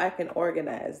now I can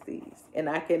organize these and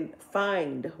I can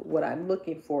find what I'm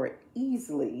looking for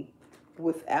easily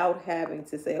without having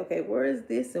to say, okay, where is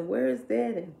this and where is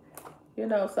that? And, you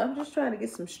know, so I'm just trying to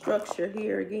get some structure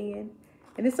here again.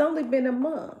 And it's only been a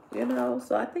month, you know,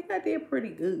 so I think I did pretty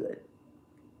good.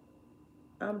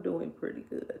 I'm doing pretty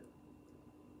good.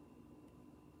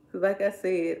 Because like I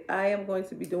said, I am going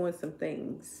to be doing some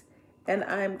things. And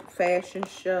I'm fashion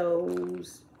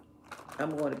shows.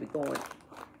 I'm going to be going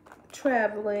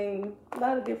traveling, a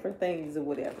lot of different things or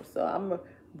whatever. So I'm going to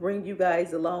bring you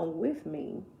guys along with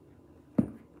me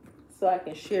so I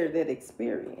can share that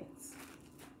experience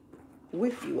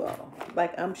with you all,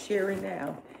 like I'm sharing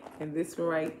now. And this one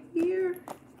right here,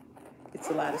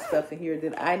 it's a lot of stuff in here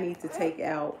that I need to take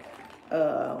out.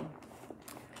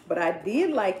 But I did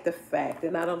like the fact,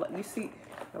 and I don't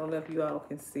know if you all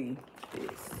can see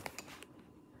this.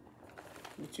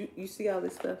 But you see all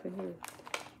this stuff in here?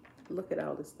 Look at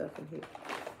all this stuff in here.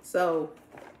 So,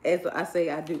 as I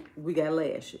say, we got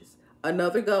lashes.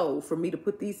 Another goal for me to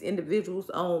put these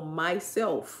individuals on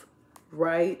myself,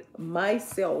 right?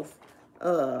 Myself,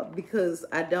 because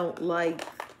I don't like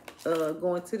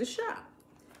going to the shop.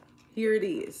 Here it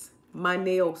is, my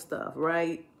nail stuff,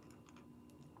 right?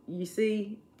 You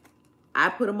see, I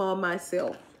put them on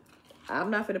myself.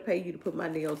 I'm not going to pay you to put my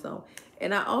nails on.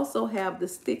 And I also have the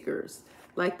stickers,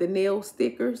 like the nail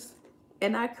stickers.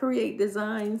 And I create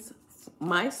designs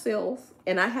myself.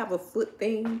 And I have a foot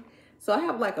thing. So I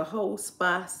have like a whole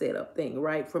spa setup thing,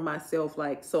 right, for myself.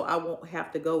 Like, so I won't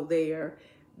have to go there.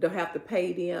 Don't have to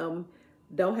pay them.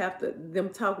 Don't have to, them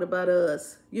talking about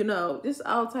us, you know, just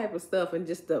all type of stuff. And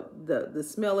just the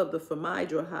smell of the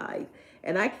formaldehyde.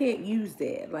 And I can't use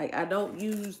that. Like, I don't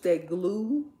use that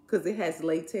glue because it has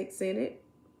latex in it.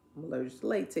 I'm allergic to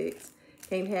latex.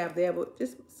 Can't have that, but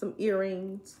just some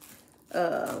earrings.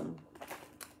 And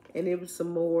there was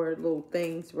some more little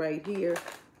things right here.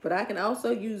 But I can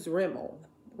also use Rimmel,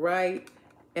 right?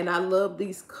 And I love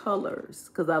these colors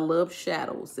because I love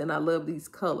shadows and I love these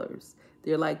colors.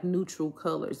 They're like neutral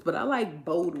colors, but I like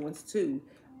bold ones too.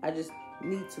 I just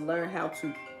need to learn how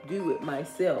to do it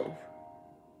myself.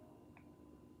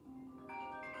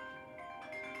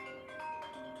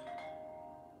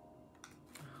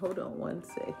 Hold on one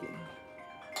second.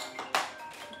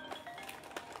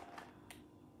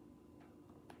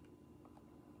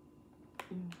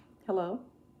 Hello?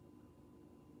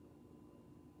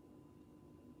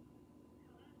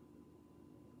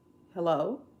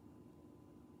 Hello?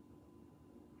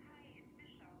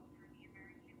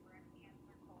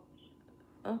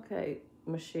 Okay,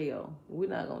 Michelle. We're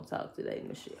not going to talk today,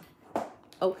 Michelle.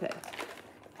 Okay.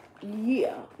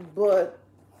 Yeah, but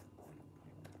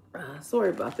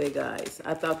sorry about that, guys.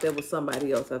 I thought that was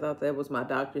somebody else. I thought that was my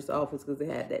doctor's office because they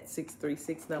had that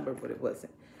 636 number, but it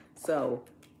wasn't. So,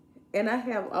 and I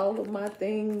have all of my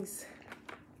things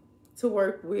to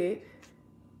work with.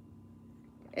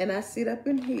 And I sit up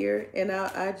in here and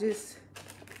I just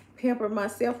pamper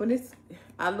myself. And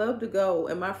I love to go.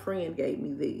 And my friend gave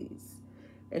me these.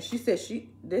 And she said,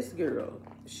 this girl,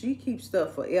 she keeps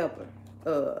stuff forever.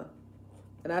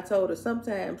 And I told her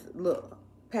sometimes, look,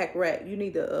 pack rat, you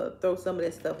need to throw some of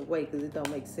that stuff away because it don't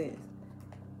make sense.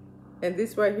 And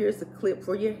this right here is a clip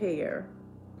for your hair.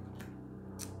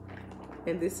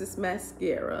 And this is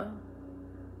mascara.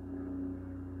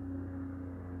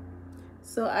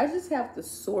 So I just have to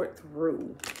sort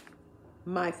through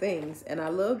my things. And I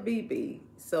love BB.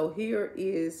 So here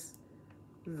is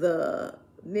the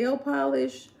nail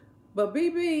polish. But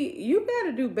BB, you got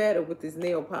to do better with this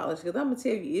nail polish. Because I'm going to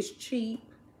tell you, it's cheap.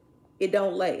 It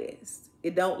don't last.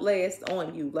 It don't last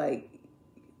on you. Like,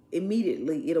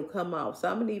 immediately, it'll come off. So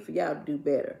I'm going to need for y'all to do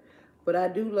better. But I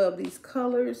do love these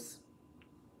colors.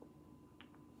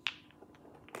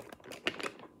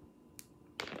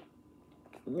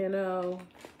 You know.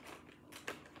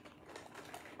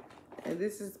 And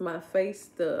this is my face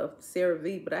stuff,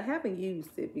 CeraVe, but I haven't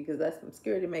used it because I'm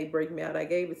scared it may break me out. I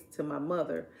gave it to my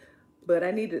mother, but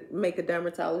I need to make a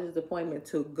dermatologist appointment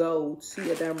to go see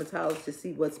a dermatologist to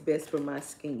see what's best for my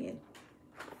skin.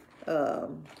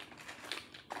 And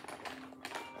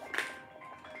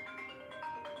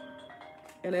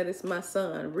that is my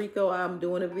son. Rico, I'm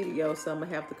doing a video, so I'm going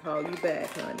to have to call you back,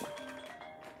 honey.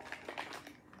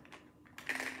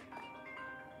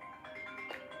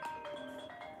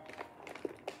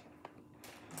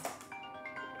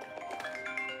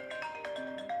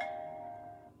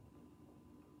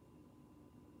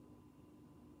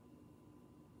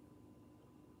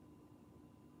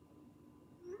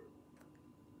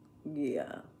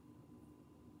 Yeah.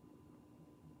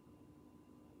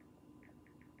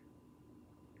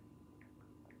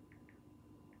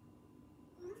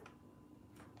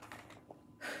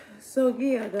 So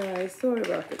yeah, guys, sorry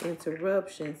about the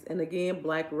interruptions. And again,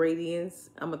 Black Radiance,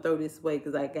 I'm going to throw this away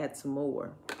because I got some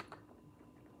more.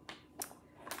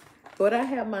 But I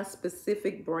have my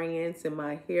specific brands and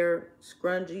my hair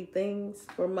scrunchie things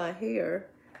for my hair.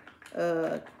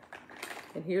 And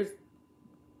here's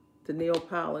the nail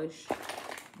polish.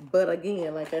 But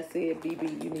again, like I said,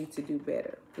 BB, you need to do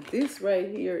better. But this right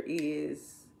here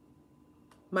is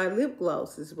my lip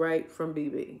glosses, right, from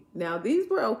BB. Now, these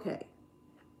were okay.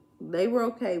 They were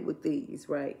okay with these,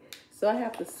 right? So I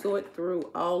have to sort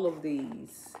through all of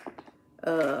these.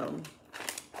 And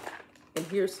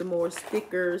here's some more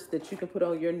stickers that you can put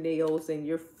on your nails and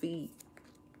your feet.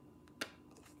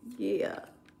 Yeah.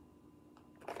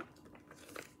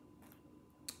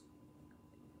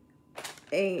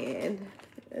 And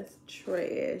that's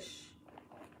trash.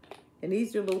 And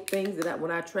these are little things that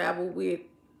when I travel with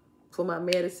for my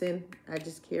medicine, I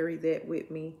just carry that with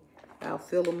me. I'll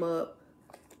fill them up.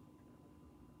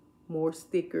 More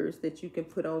stickers that you can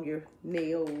put on your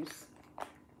nails.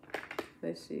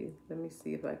 Let's see. Let me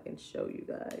see if I can show you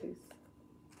guys.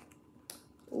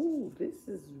 Ooh, this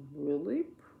is really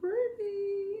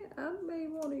pretty. I may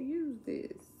want to use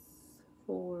this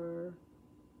for...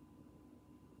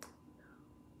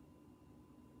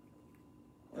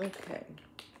 Okay.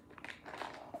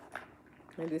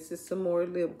 And this is some more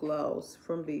lip gloss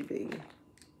from BB.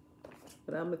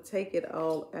 But I'm going to take it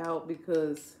all out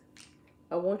because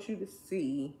I want you to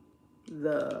see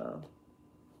the...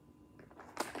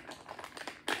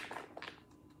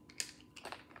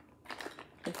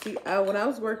 And see, when I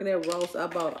was working at Ross, I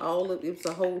bought all of... It was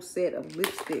a whole set of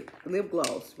lip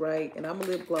gloss, right? And I'm a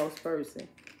lip gloss person.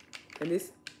 And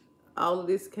this... All of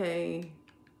this came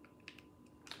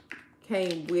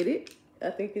with it. I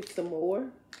think it's some more.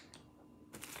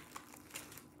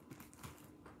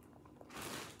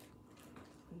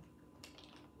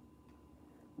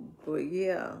 But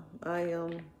yeah, let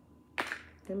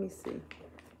me see.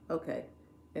 Okay,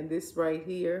 and this right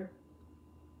here.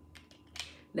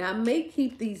 Now I may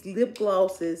keep these lip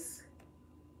glosses,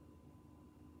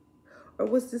 or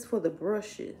was this for the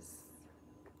brushes?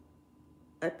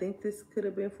 I think this could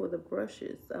have been for the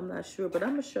brushes. I'm not sure, but I'm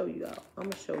gonna show you all. I'm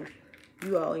gonna show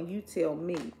you all, and you tell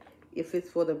me if it's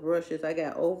for the brushes. I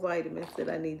got old vitamins that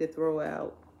I need to throw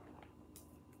out.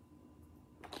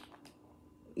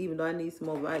 Even though I need some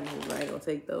more vitamins, I ain't gonna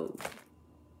take those.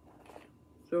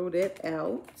 Throw that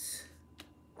out.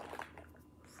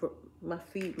 For my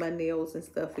feet, my nails and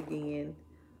stuff again.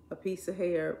 A piece of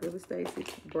hair, really Stacy,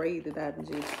 braid that I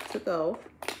just took off.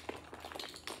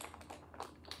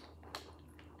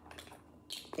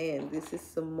 And this is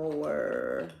some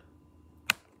more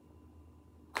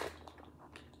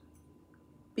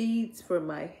beads for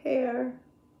my hair.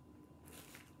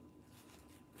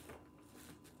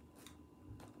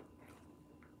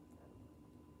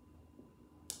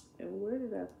 And where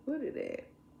did I put it at?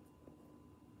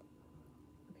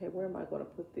 Okay, where am I going to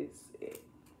put this at?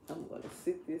 I'm going to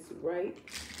sit this right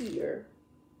here.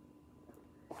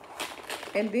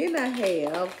 And then I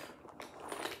have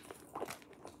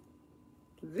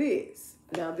this.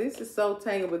 Now, this is so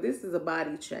tangled, but this is a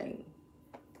body chain.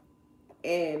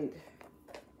 And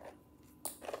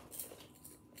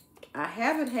I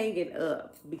have it hanging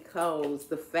up because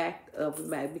the fact of the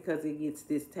matter, because it gets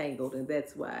this tangled, and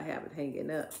that's why I have it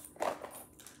hanging up.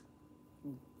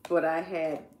 But I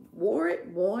had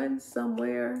worn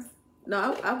somewhere.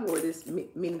 No, I wore this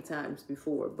many times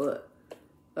before, but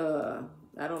I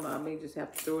don't know. I may just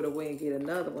have to throw it away and get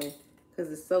another one because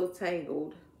it's so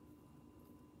tangled.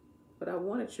 But I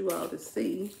wanted you all to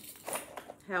see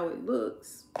how it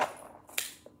looks.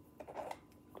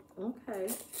 Okay.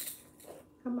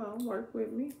 Come on, work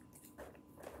with me.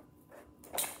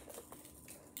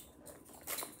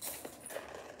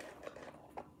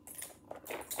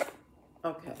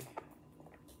 Okay.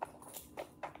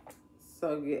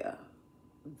 So yeah,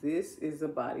 this is a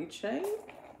body chain.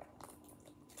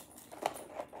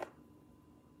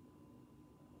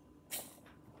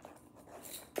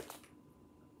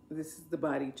 This is the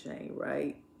body chain,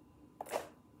 right?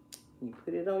 You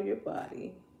put it on your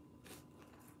body.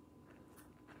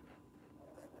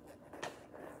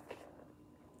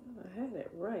 I had it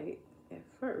right at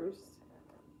first.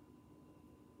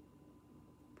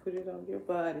 Put it on your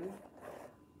body.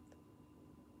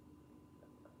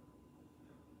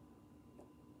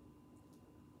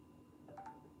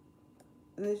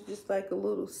 And it's just like a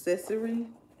little accessory,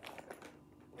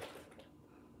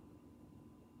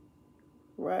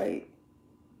 right?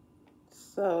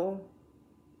 So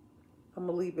I'm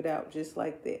gonna leave it out just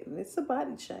like that. And it's a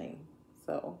body chain.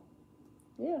 So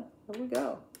yeah, here we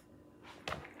go.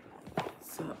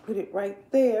 So I put it right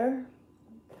there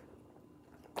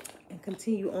and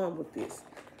continue on with this.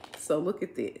 So look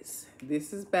at this.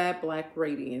 This is Bad Black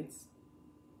Radiance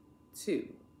 2.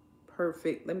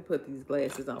 Perfect. Let me put these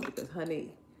glasses on because,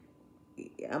 honey,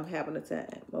 I'm having a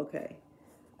time. Okay.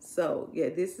 So, yeah,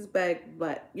 this is Bad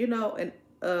Black. You know, and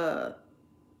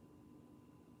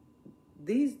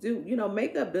these do, you know,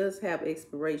 makeup does have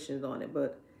expirations on it,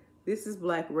 but this is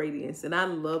Black Radiance. And I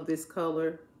love this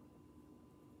color.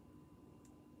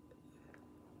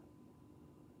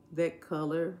 That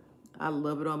color. I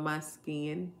love it on my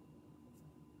skin.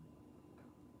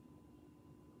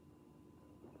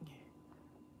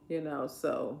 You know,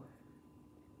 so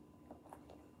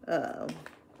and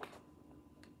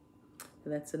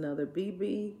that's another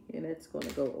BB, and it's going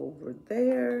to go over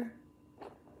there.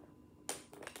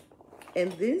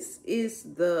 And this is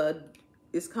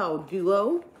it's called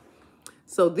Duo.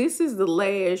 So this is the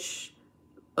lash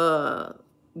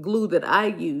glue that I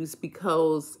use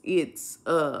because it's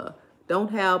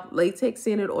don't have latex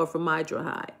in it or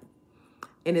formaldehyde.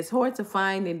 And it's hard to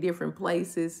find in different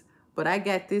places, but I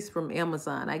got this from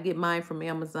Amazon. I get mine from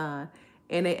Amazon.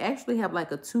 And they actually have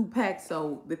like a 2-pack.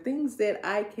 So the things that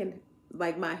I can,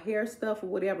 like my hair stuff or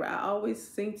whatever, I always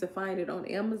seem to find it on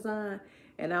Amazon.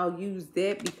 And I'll use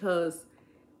that because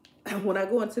when I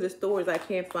go into the stores, I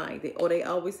can't find it. Or they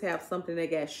always have something that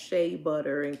got shea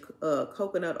butter and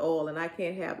coconut oil, and I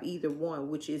can't have either one,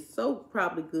 which is so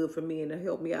probably good for me and it'll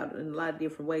help me out in a lot of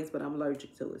different ways, but I'm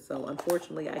allergic to it. So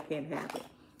unfortunately, I can't have it.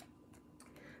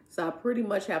 So I pretty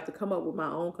much have to come up with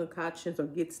my own concoctions or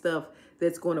get stuff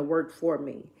that's going to work for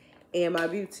me. And my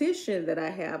beautician that I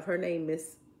have, her name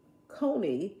is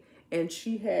Coney, and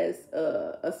she has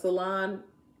a salon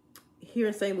here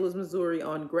in St. Louis, Missouri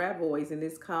on Gravois, and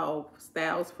it's called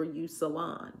Styles for You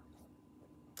Salon.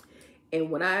 And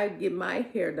when I get my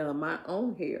hair done, my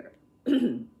own hair,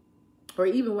 or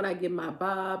even when I get my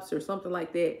bobs or something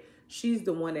like that, she's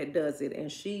the one that does it, and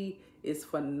she is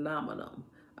phenomenal.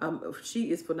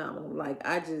 She is phenomenal. Like,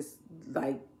 I've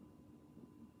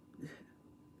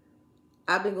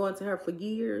been going to her for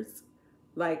years.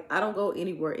 Like, I don't go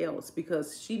anywhere else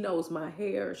because she knows my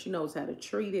hair. She knows how to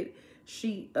treat it.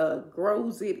 She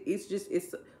grows it.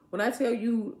 It's when I tell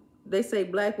you, they say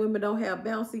black women don't have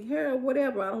bouncy hair or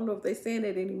whatever. I don't know if they saying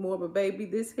that anymore, but baby,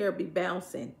 this hair be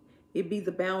bouncing. It be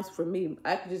the bounce for me.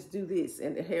 I can just do this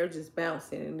and the hair just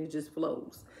bouncing and it just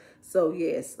flows. So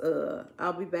yes,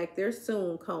 I'll be back there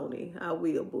soon, Coney. I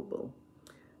will, boo-boo.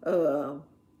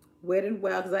 Wet n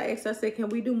Wild, because I asked her, I said, can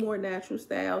we do more natural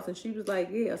styles? And she was like,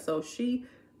 yeah. So she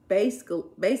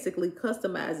basically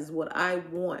customizes what I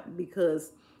want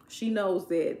because she knows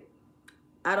that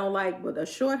I don't like with a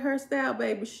short hairstyle,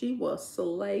 baby. She will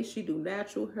slay. She do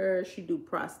natural hair. She do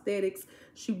prosthetics.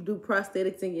 She do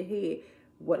prosthetics in your head.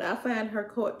 When I find her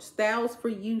called Styles for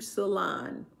You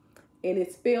Salon, and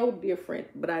it's spelled different,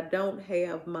 but I don't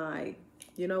have my,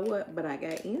 you know what? But I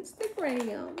got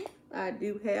Instagram. I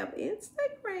do have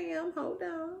Instagram. Hold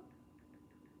on.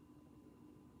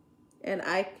 And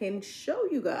I can show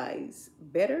you guys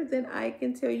better than I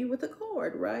can tell you with a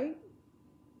card, right?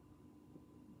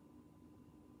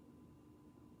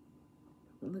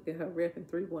 Look at her repping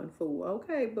 314.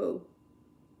 Okay, boo.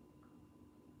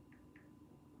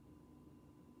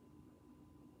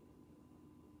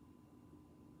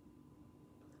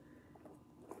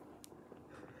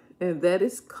 And that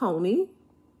is Coney,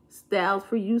 Styles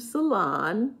for You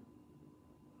Salon.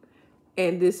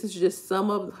 And this is just some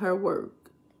of her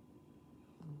work.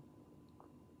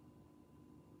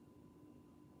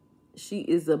 She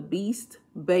is a beast,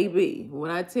 baby. When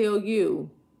I tell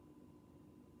you,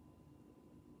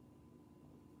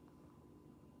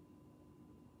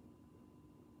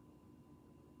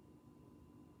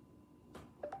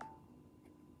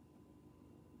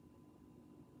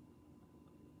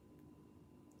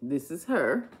 this is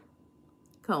her,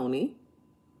 Coney.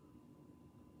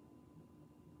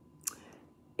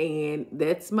 And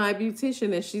that's my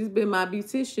beautician, and she's been my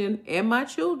beautician and my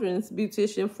children's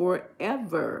beautician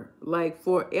forever. Like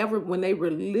forever when they were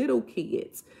little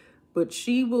kids. But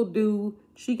she can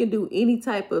do any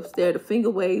type of stare. The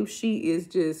finger wave, she is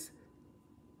just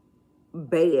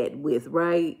bad with,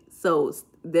 right? So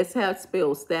that's how it's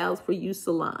spelled, Styles for You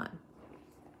Salon.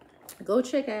 Go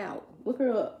check her out. Look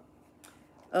her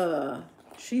up.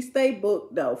 She stay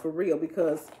booked though, for real,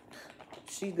 because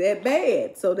she's that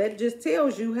bad. So that just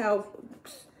tells you how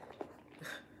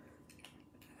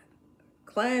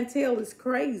clientele is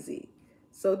crazy.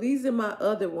 So these are my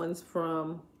other ones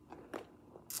from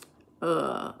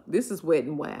this is Wet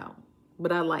n Wild,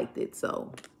 but I liked it.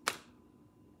 So,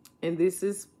 and this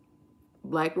is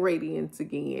Black Radiance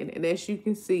again, and as you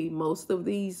can see, most of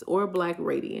these are Black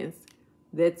Radiance.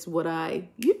 That's what I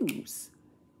use,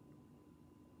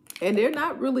 and they're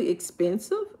not really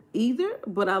expensive either,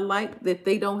 but I like that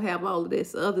they don't have all of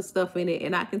this other stuff in it,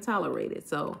 and I can tolerate it.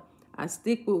 So I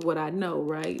stick with what I know,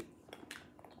 right?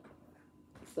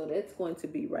 So that's going to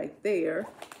be right there.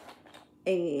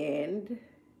 And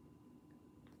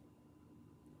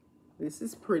this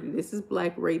is pretty. This is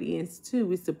Black Radiance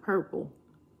too. It's a purple.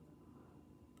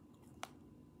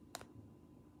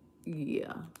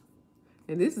 Yeah.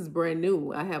 And this is brand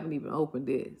new. I haven't even opened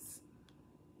this.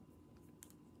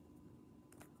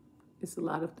 It's a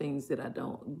lot of things that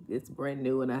it's brand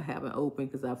new and I haven't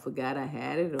opened because I forgot I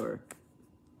had it, or,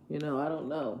 I don't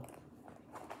know.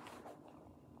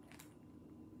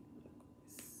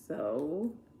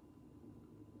 So,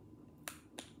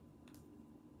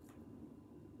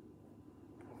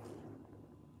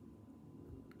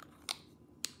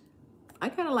 I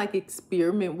kind of like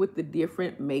experiment with the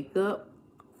different makeup.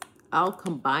 I'll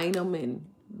combine them and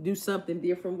do something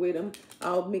different with them.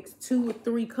 I'll mix 2 or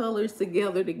 3 colors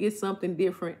together to get something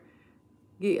different.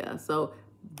 Yeah, so,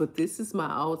 but this is my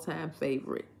all-time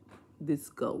favorite, this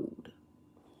gold.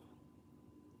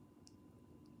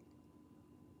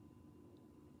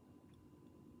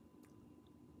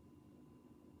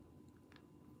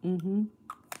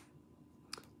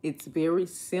 It's very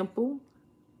simple,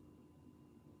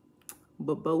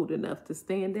 but bold enough to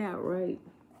stand out, right?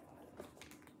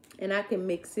 And I can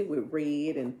mix it with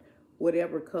red and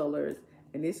whatever colors.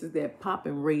 And this is that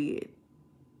popping red.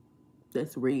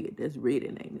 That's red. That's red,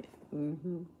 ain't it?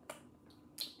 And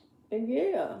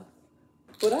yeah.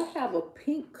 But I have a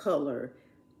pink color.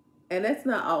 And that's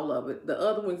not all of it. The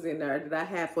other ones in there that I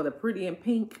have for the pretty in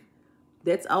pink,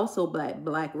 that's also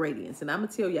Black Radiance. And I'm going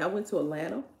to tell you, I went to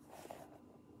Atlanta.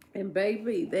 And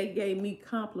baby, they gave me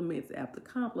compliments after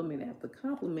compliment after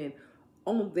compliment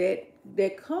on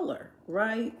that color,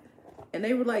 right? And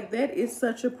they were like, that is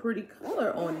such a pretty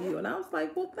color on you. And I was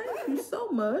like, well, thank you so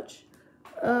much.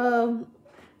 And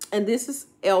this is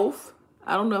e.l.f.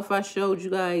 I don't know if I showed you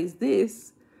guys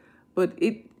this, but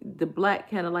the black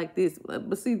kind of like this.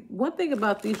 But see, one thing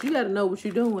about this, you got to know what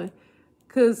you're doing.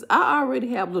 Because I already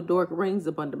have little dark rings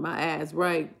up under my eyes,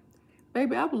 right?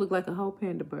 Baby, I would look like a whole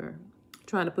panda bear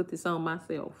trying to put this on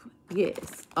myself.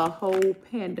 Yes, a whole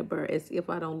panda bear, as if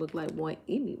I don't look like one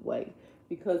anyway,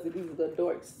 because of these little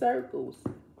dark circles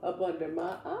up under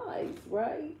my eyes,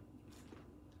 right?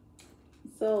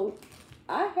 So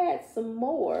I had some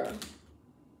more.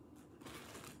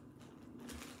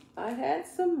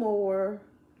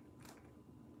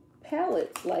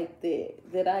 Palettes like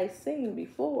that I seen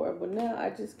before, but now I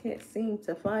just can't seem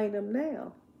to find them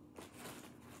now.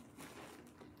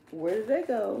 Where did they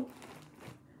go?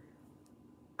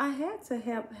 I had to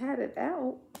have had it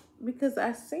out because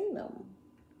I seen them.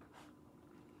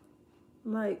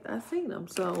 Like, I seen them,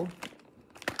 so.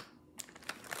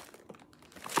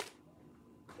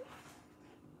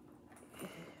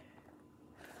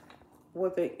 Were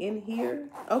they in here?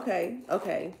 Okay.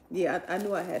 Yeah, I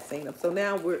knew I had seen them. So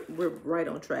now we're right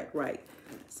on track, right?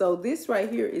 So this right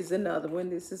here is another one.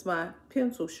 This is my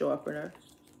pencil sharpener.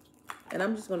 And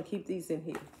I'm just going to keep these in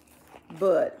here.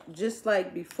 But just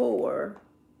like before,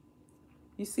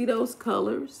 you see those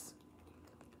colors?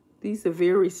 These are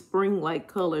very spring-like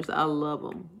colors. I love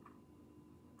them.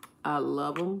 I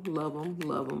love them, love them,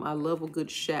 love them. I love a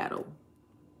good shadow.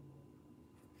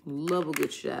 Love a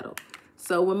good shadow.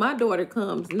 So when my daughter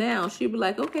comes now, she'll be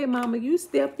like, okay, mama, you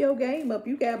step your game up.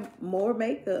 You got more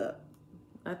makeup.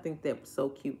 I think that was so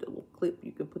cute, the little clip.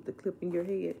 You can put the clip in your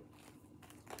head.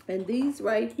 And these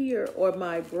right here are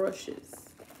my brushes.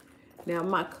 Now,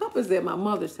 my cup is at my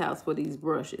mother's house for these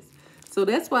brushes. So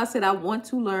that's why I said I want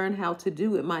to learn how to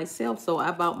do it myself. So I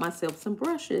bought myself some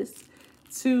brushes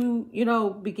to, you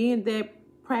know, begin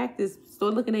that practice.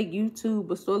 Start looking at YouTube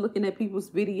or start looking at people's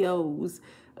videos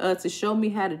to show me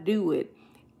how to do it.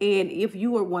 And if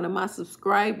you are one of my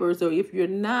subscribers, or if you're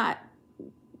not,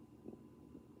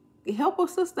 help a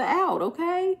sister out,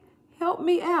 okay? Help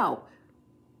me out.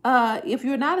 If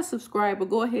you're not a subscriber,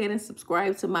 go ahead and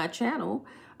subscribe to my channel.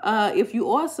 If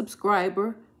you are a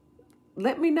subscriber,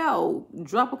 let me know.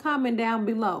 Drop a comment down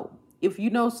below. If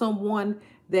you know someone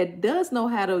that does know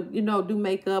how to, do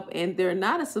makeup and they're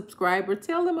not a subscriber,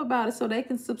 tell them about it so they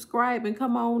can subscribe and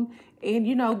come on and,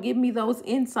 give me those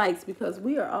insights, because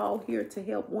we are all here to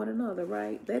help one another,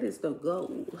 right? That is the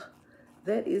goal.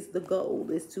 That is the goal,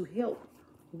 is to help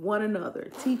one another,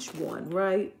 teach one,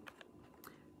 right?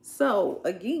 So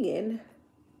again,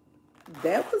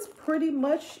 that was pretty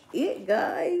much it,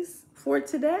 guys, for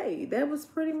today. That was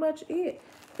pretty much it.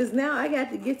 Because now I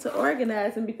got to get to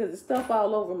organizing, because there's stuff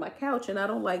all over my couch and I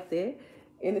don't like that.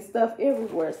 And it's stuff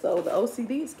everywhere. So the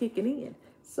OCD is kicking in.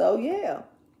 So yeah.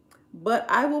 But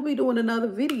I will be doing another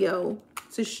video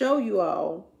to show you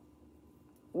all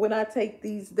when I take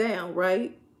these down,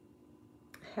 right?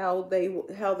 How they're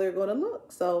going to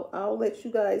look. So I'll let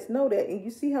you guys know that. And you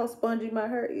see how spongy my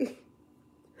hair is?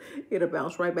 It'll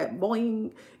bounce right back.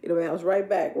 Boing. It'll bounce right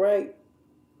back, right?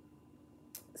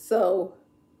 So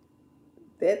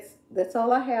that's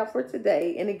all I have for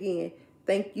today. And again,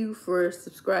 thank you for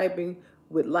subscribing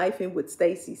with Life in with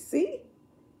Stacy C.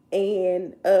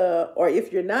 And or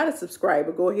if you're not a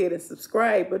subscriber, go ahead and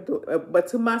subscribe. But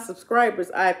to my subscribers,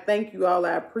 I thank you all.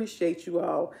 I appreciate you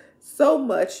all so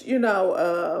much.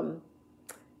 And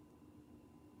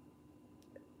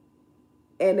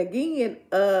again,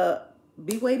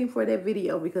 be waiting for that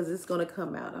video, because it's going to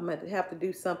come out. I'm going to have to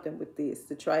do something with this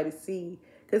to try to see,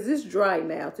 because it's dry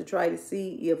now, to try to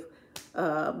see if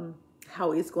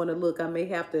how it's going to look. I may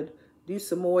have to do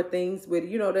some more things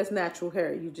with, that's natural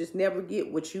hair. You just never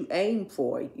get what you aim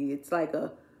for. It's like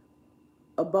a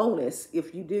bonus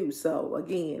if you do. So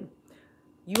again,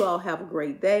 you all have a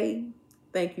great day.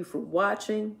 Thank you for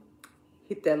watching.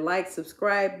 Hit that like,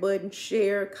 subscribe button,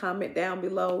 share, comment down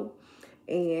below.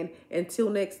 And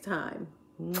until next time.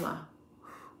 Mwah.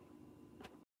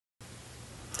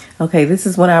 Okay, this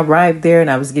is when I arrived there and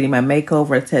I was getting my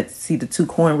makeover. I had to see the 2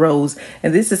 cornrows.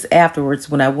 And this is afterwards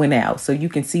when I went out, so you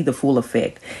can see the full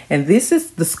effect. And this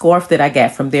is the scarf that I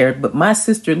got from there. But my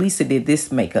sister Lisa did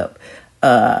this makeup.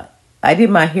 I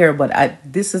did my hair, but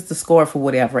this is the scarf or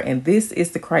whatever. And this is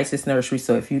the Crisis Nursery.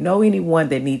 So if you know anyone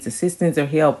that needs assistance or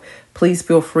help, please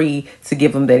feel free to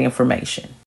give them that information.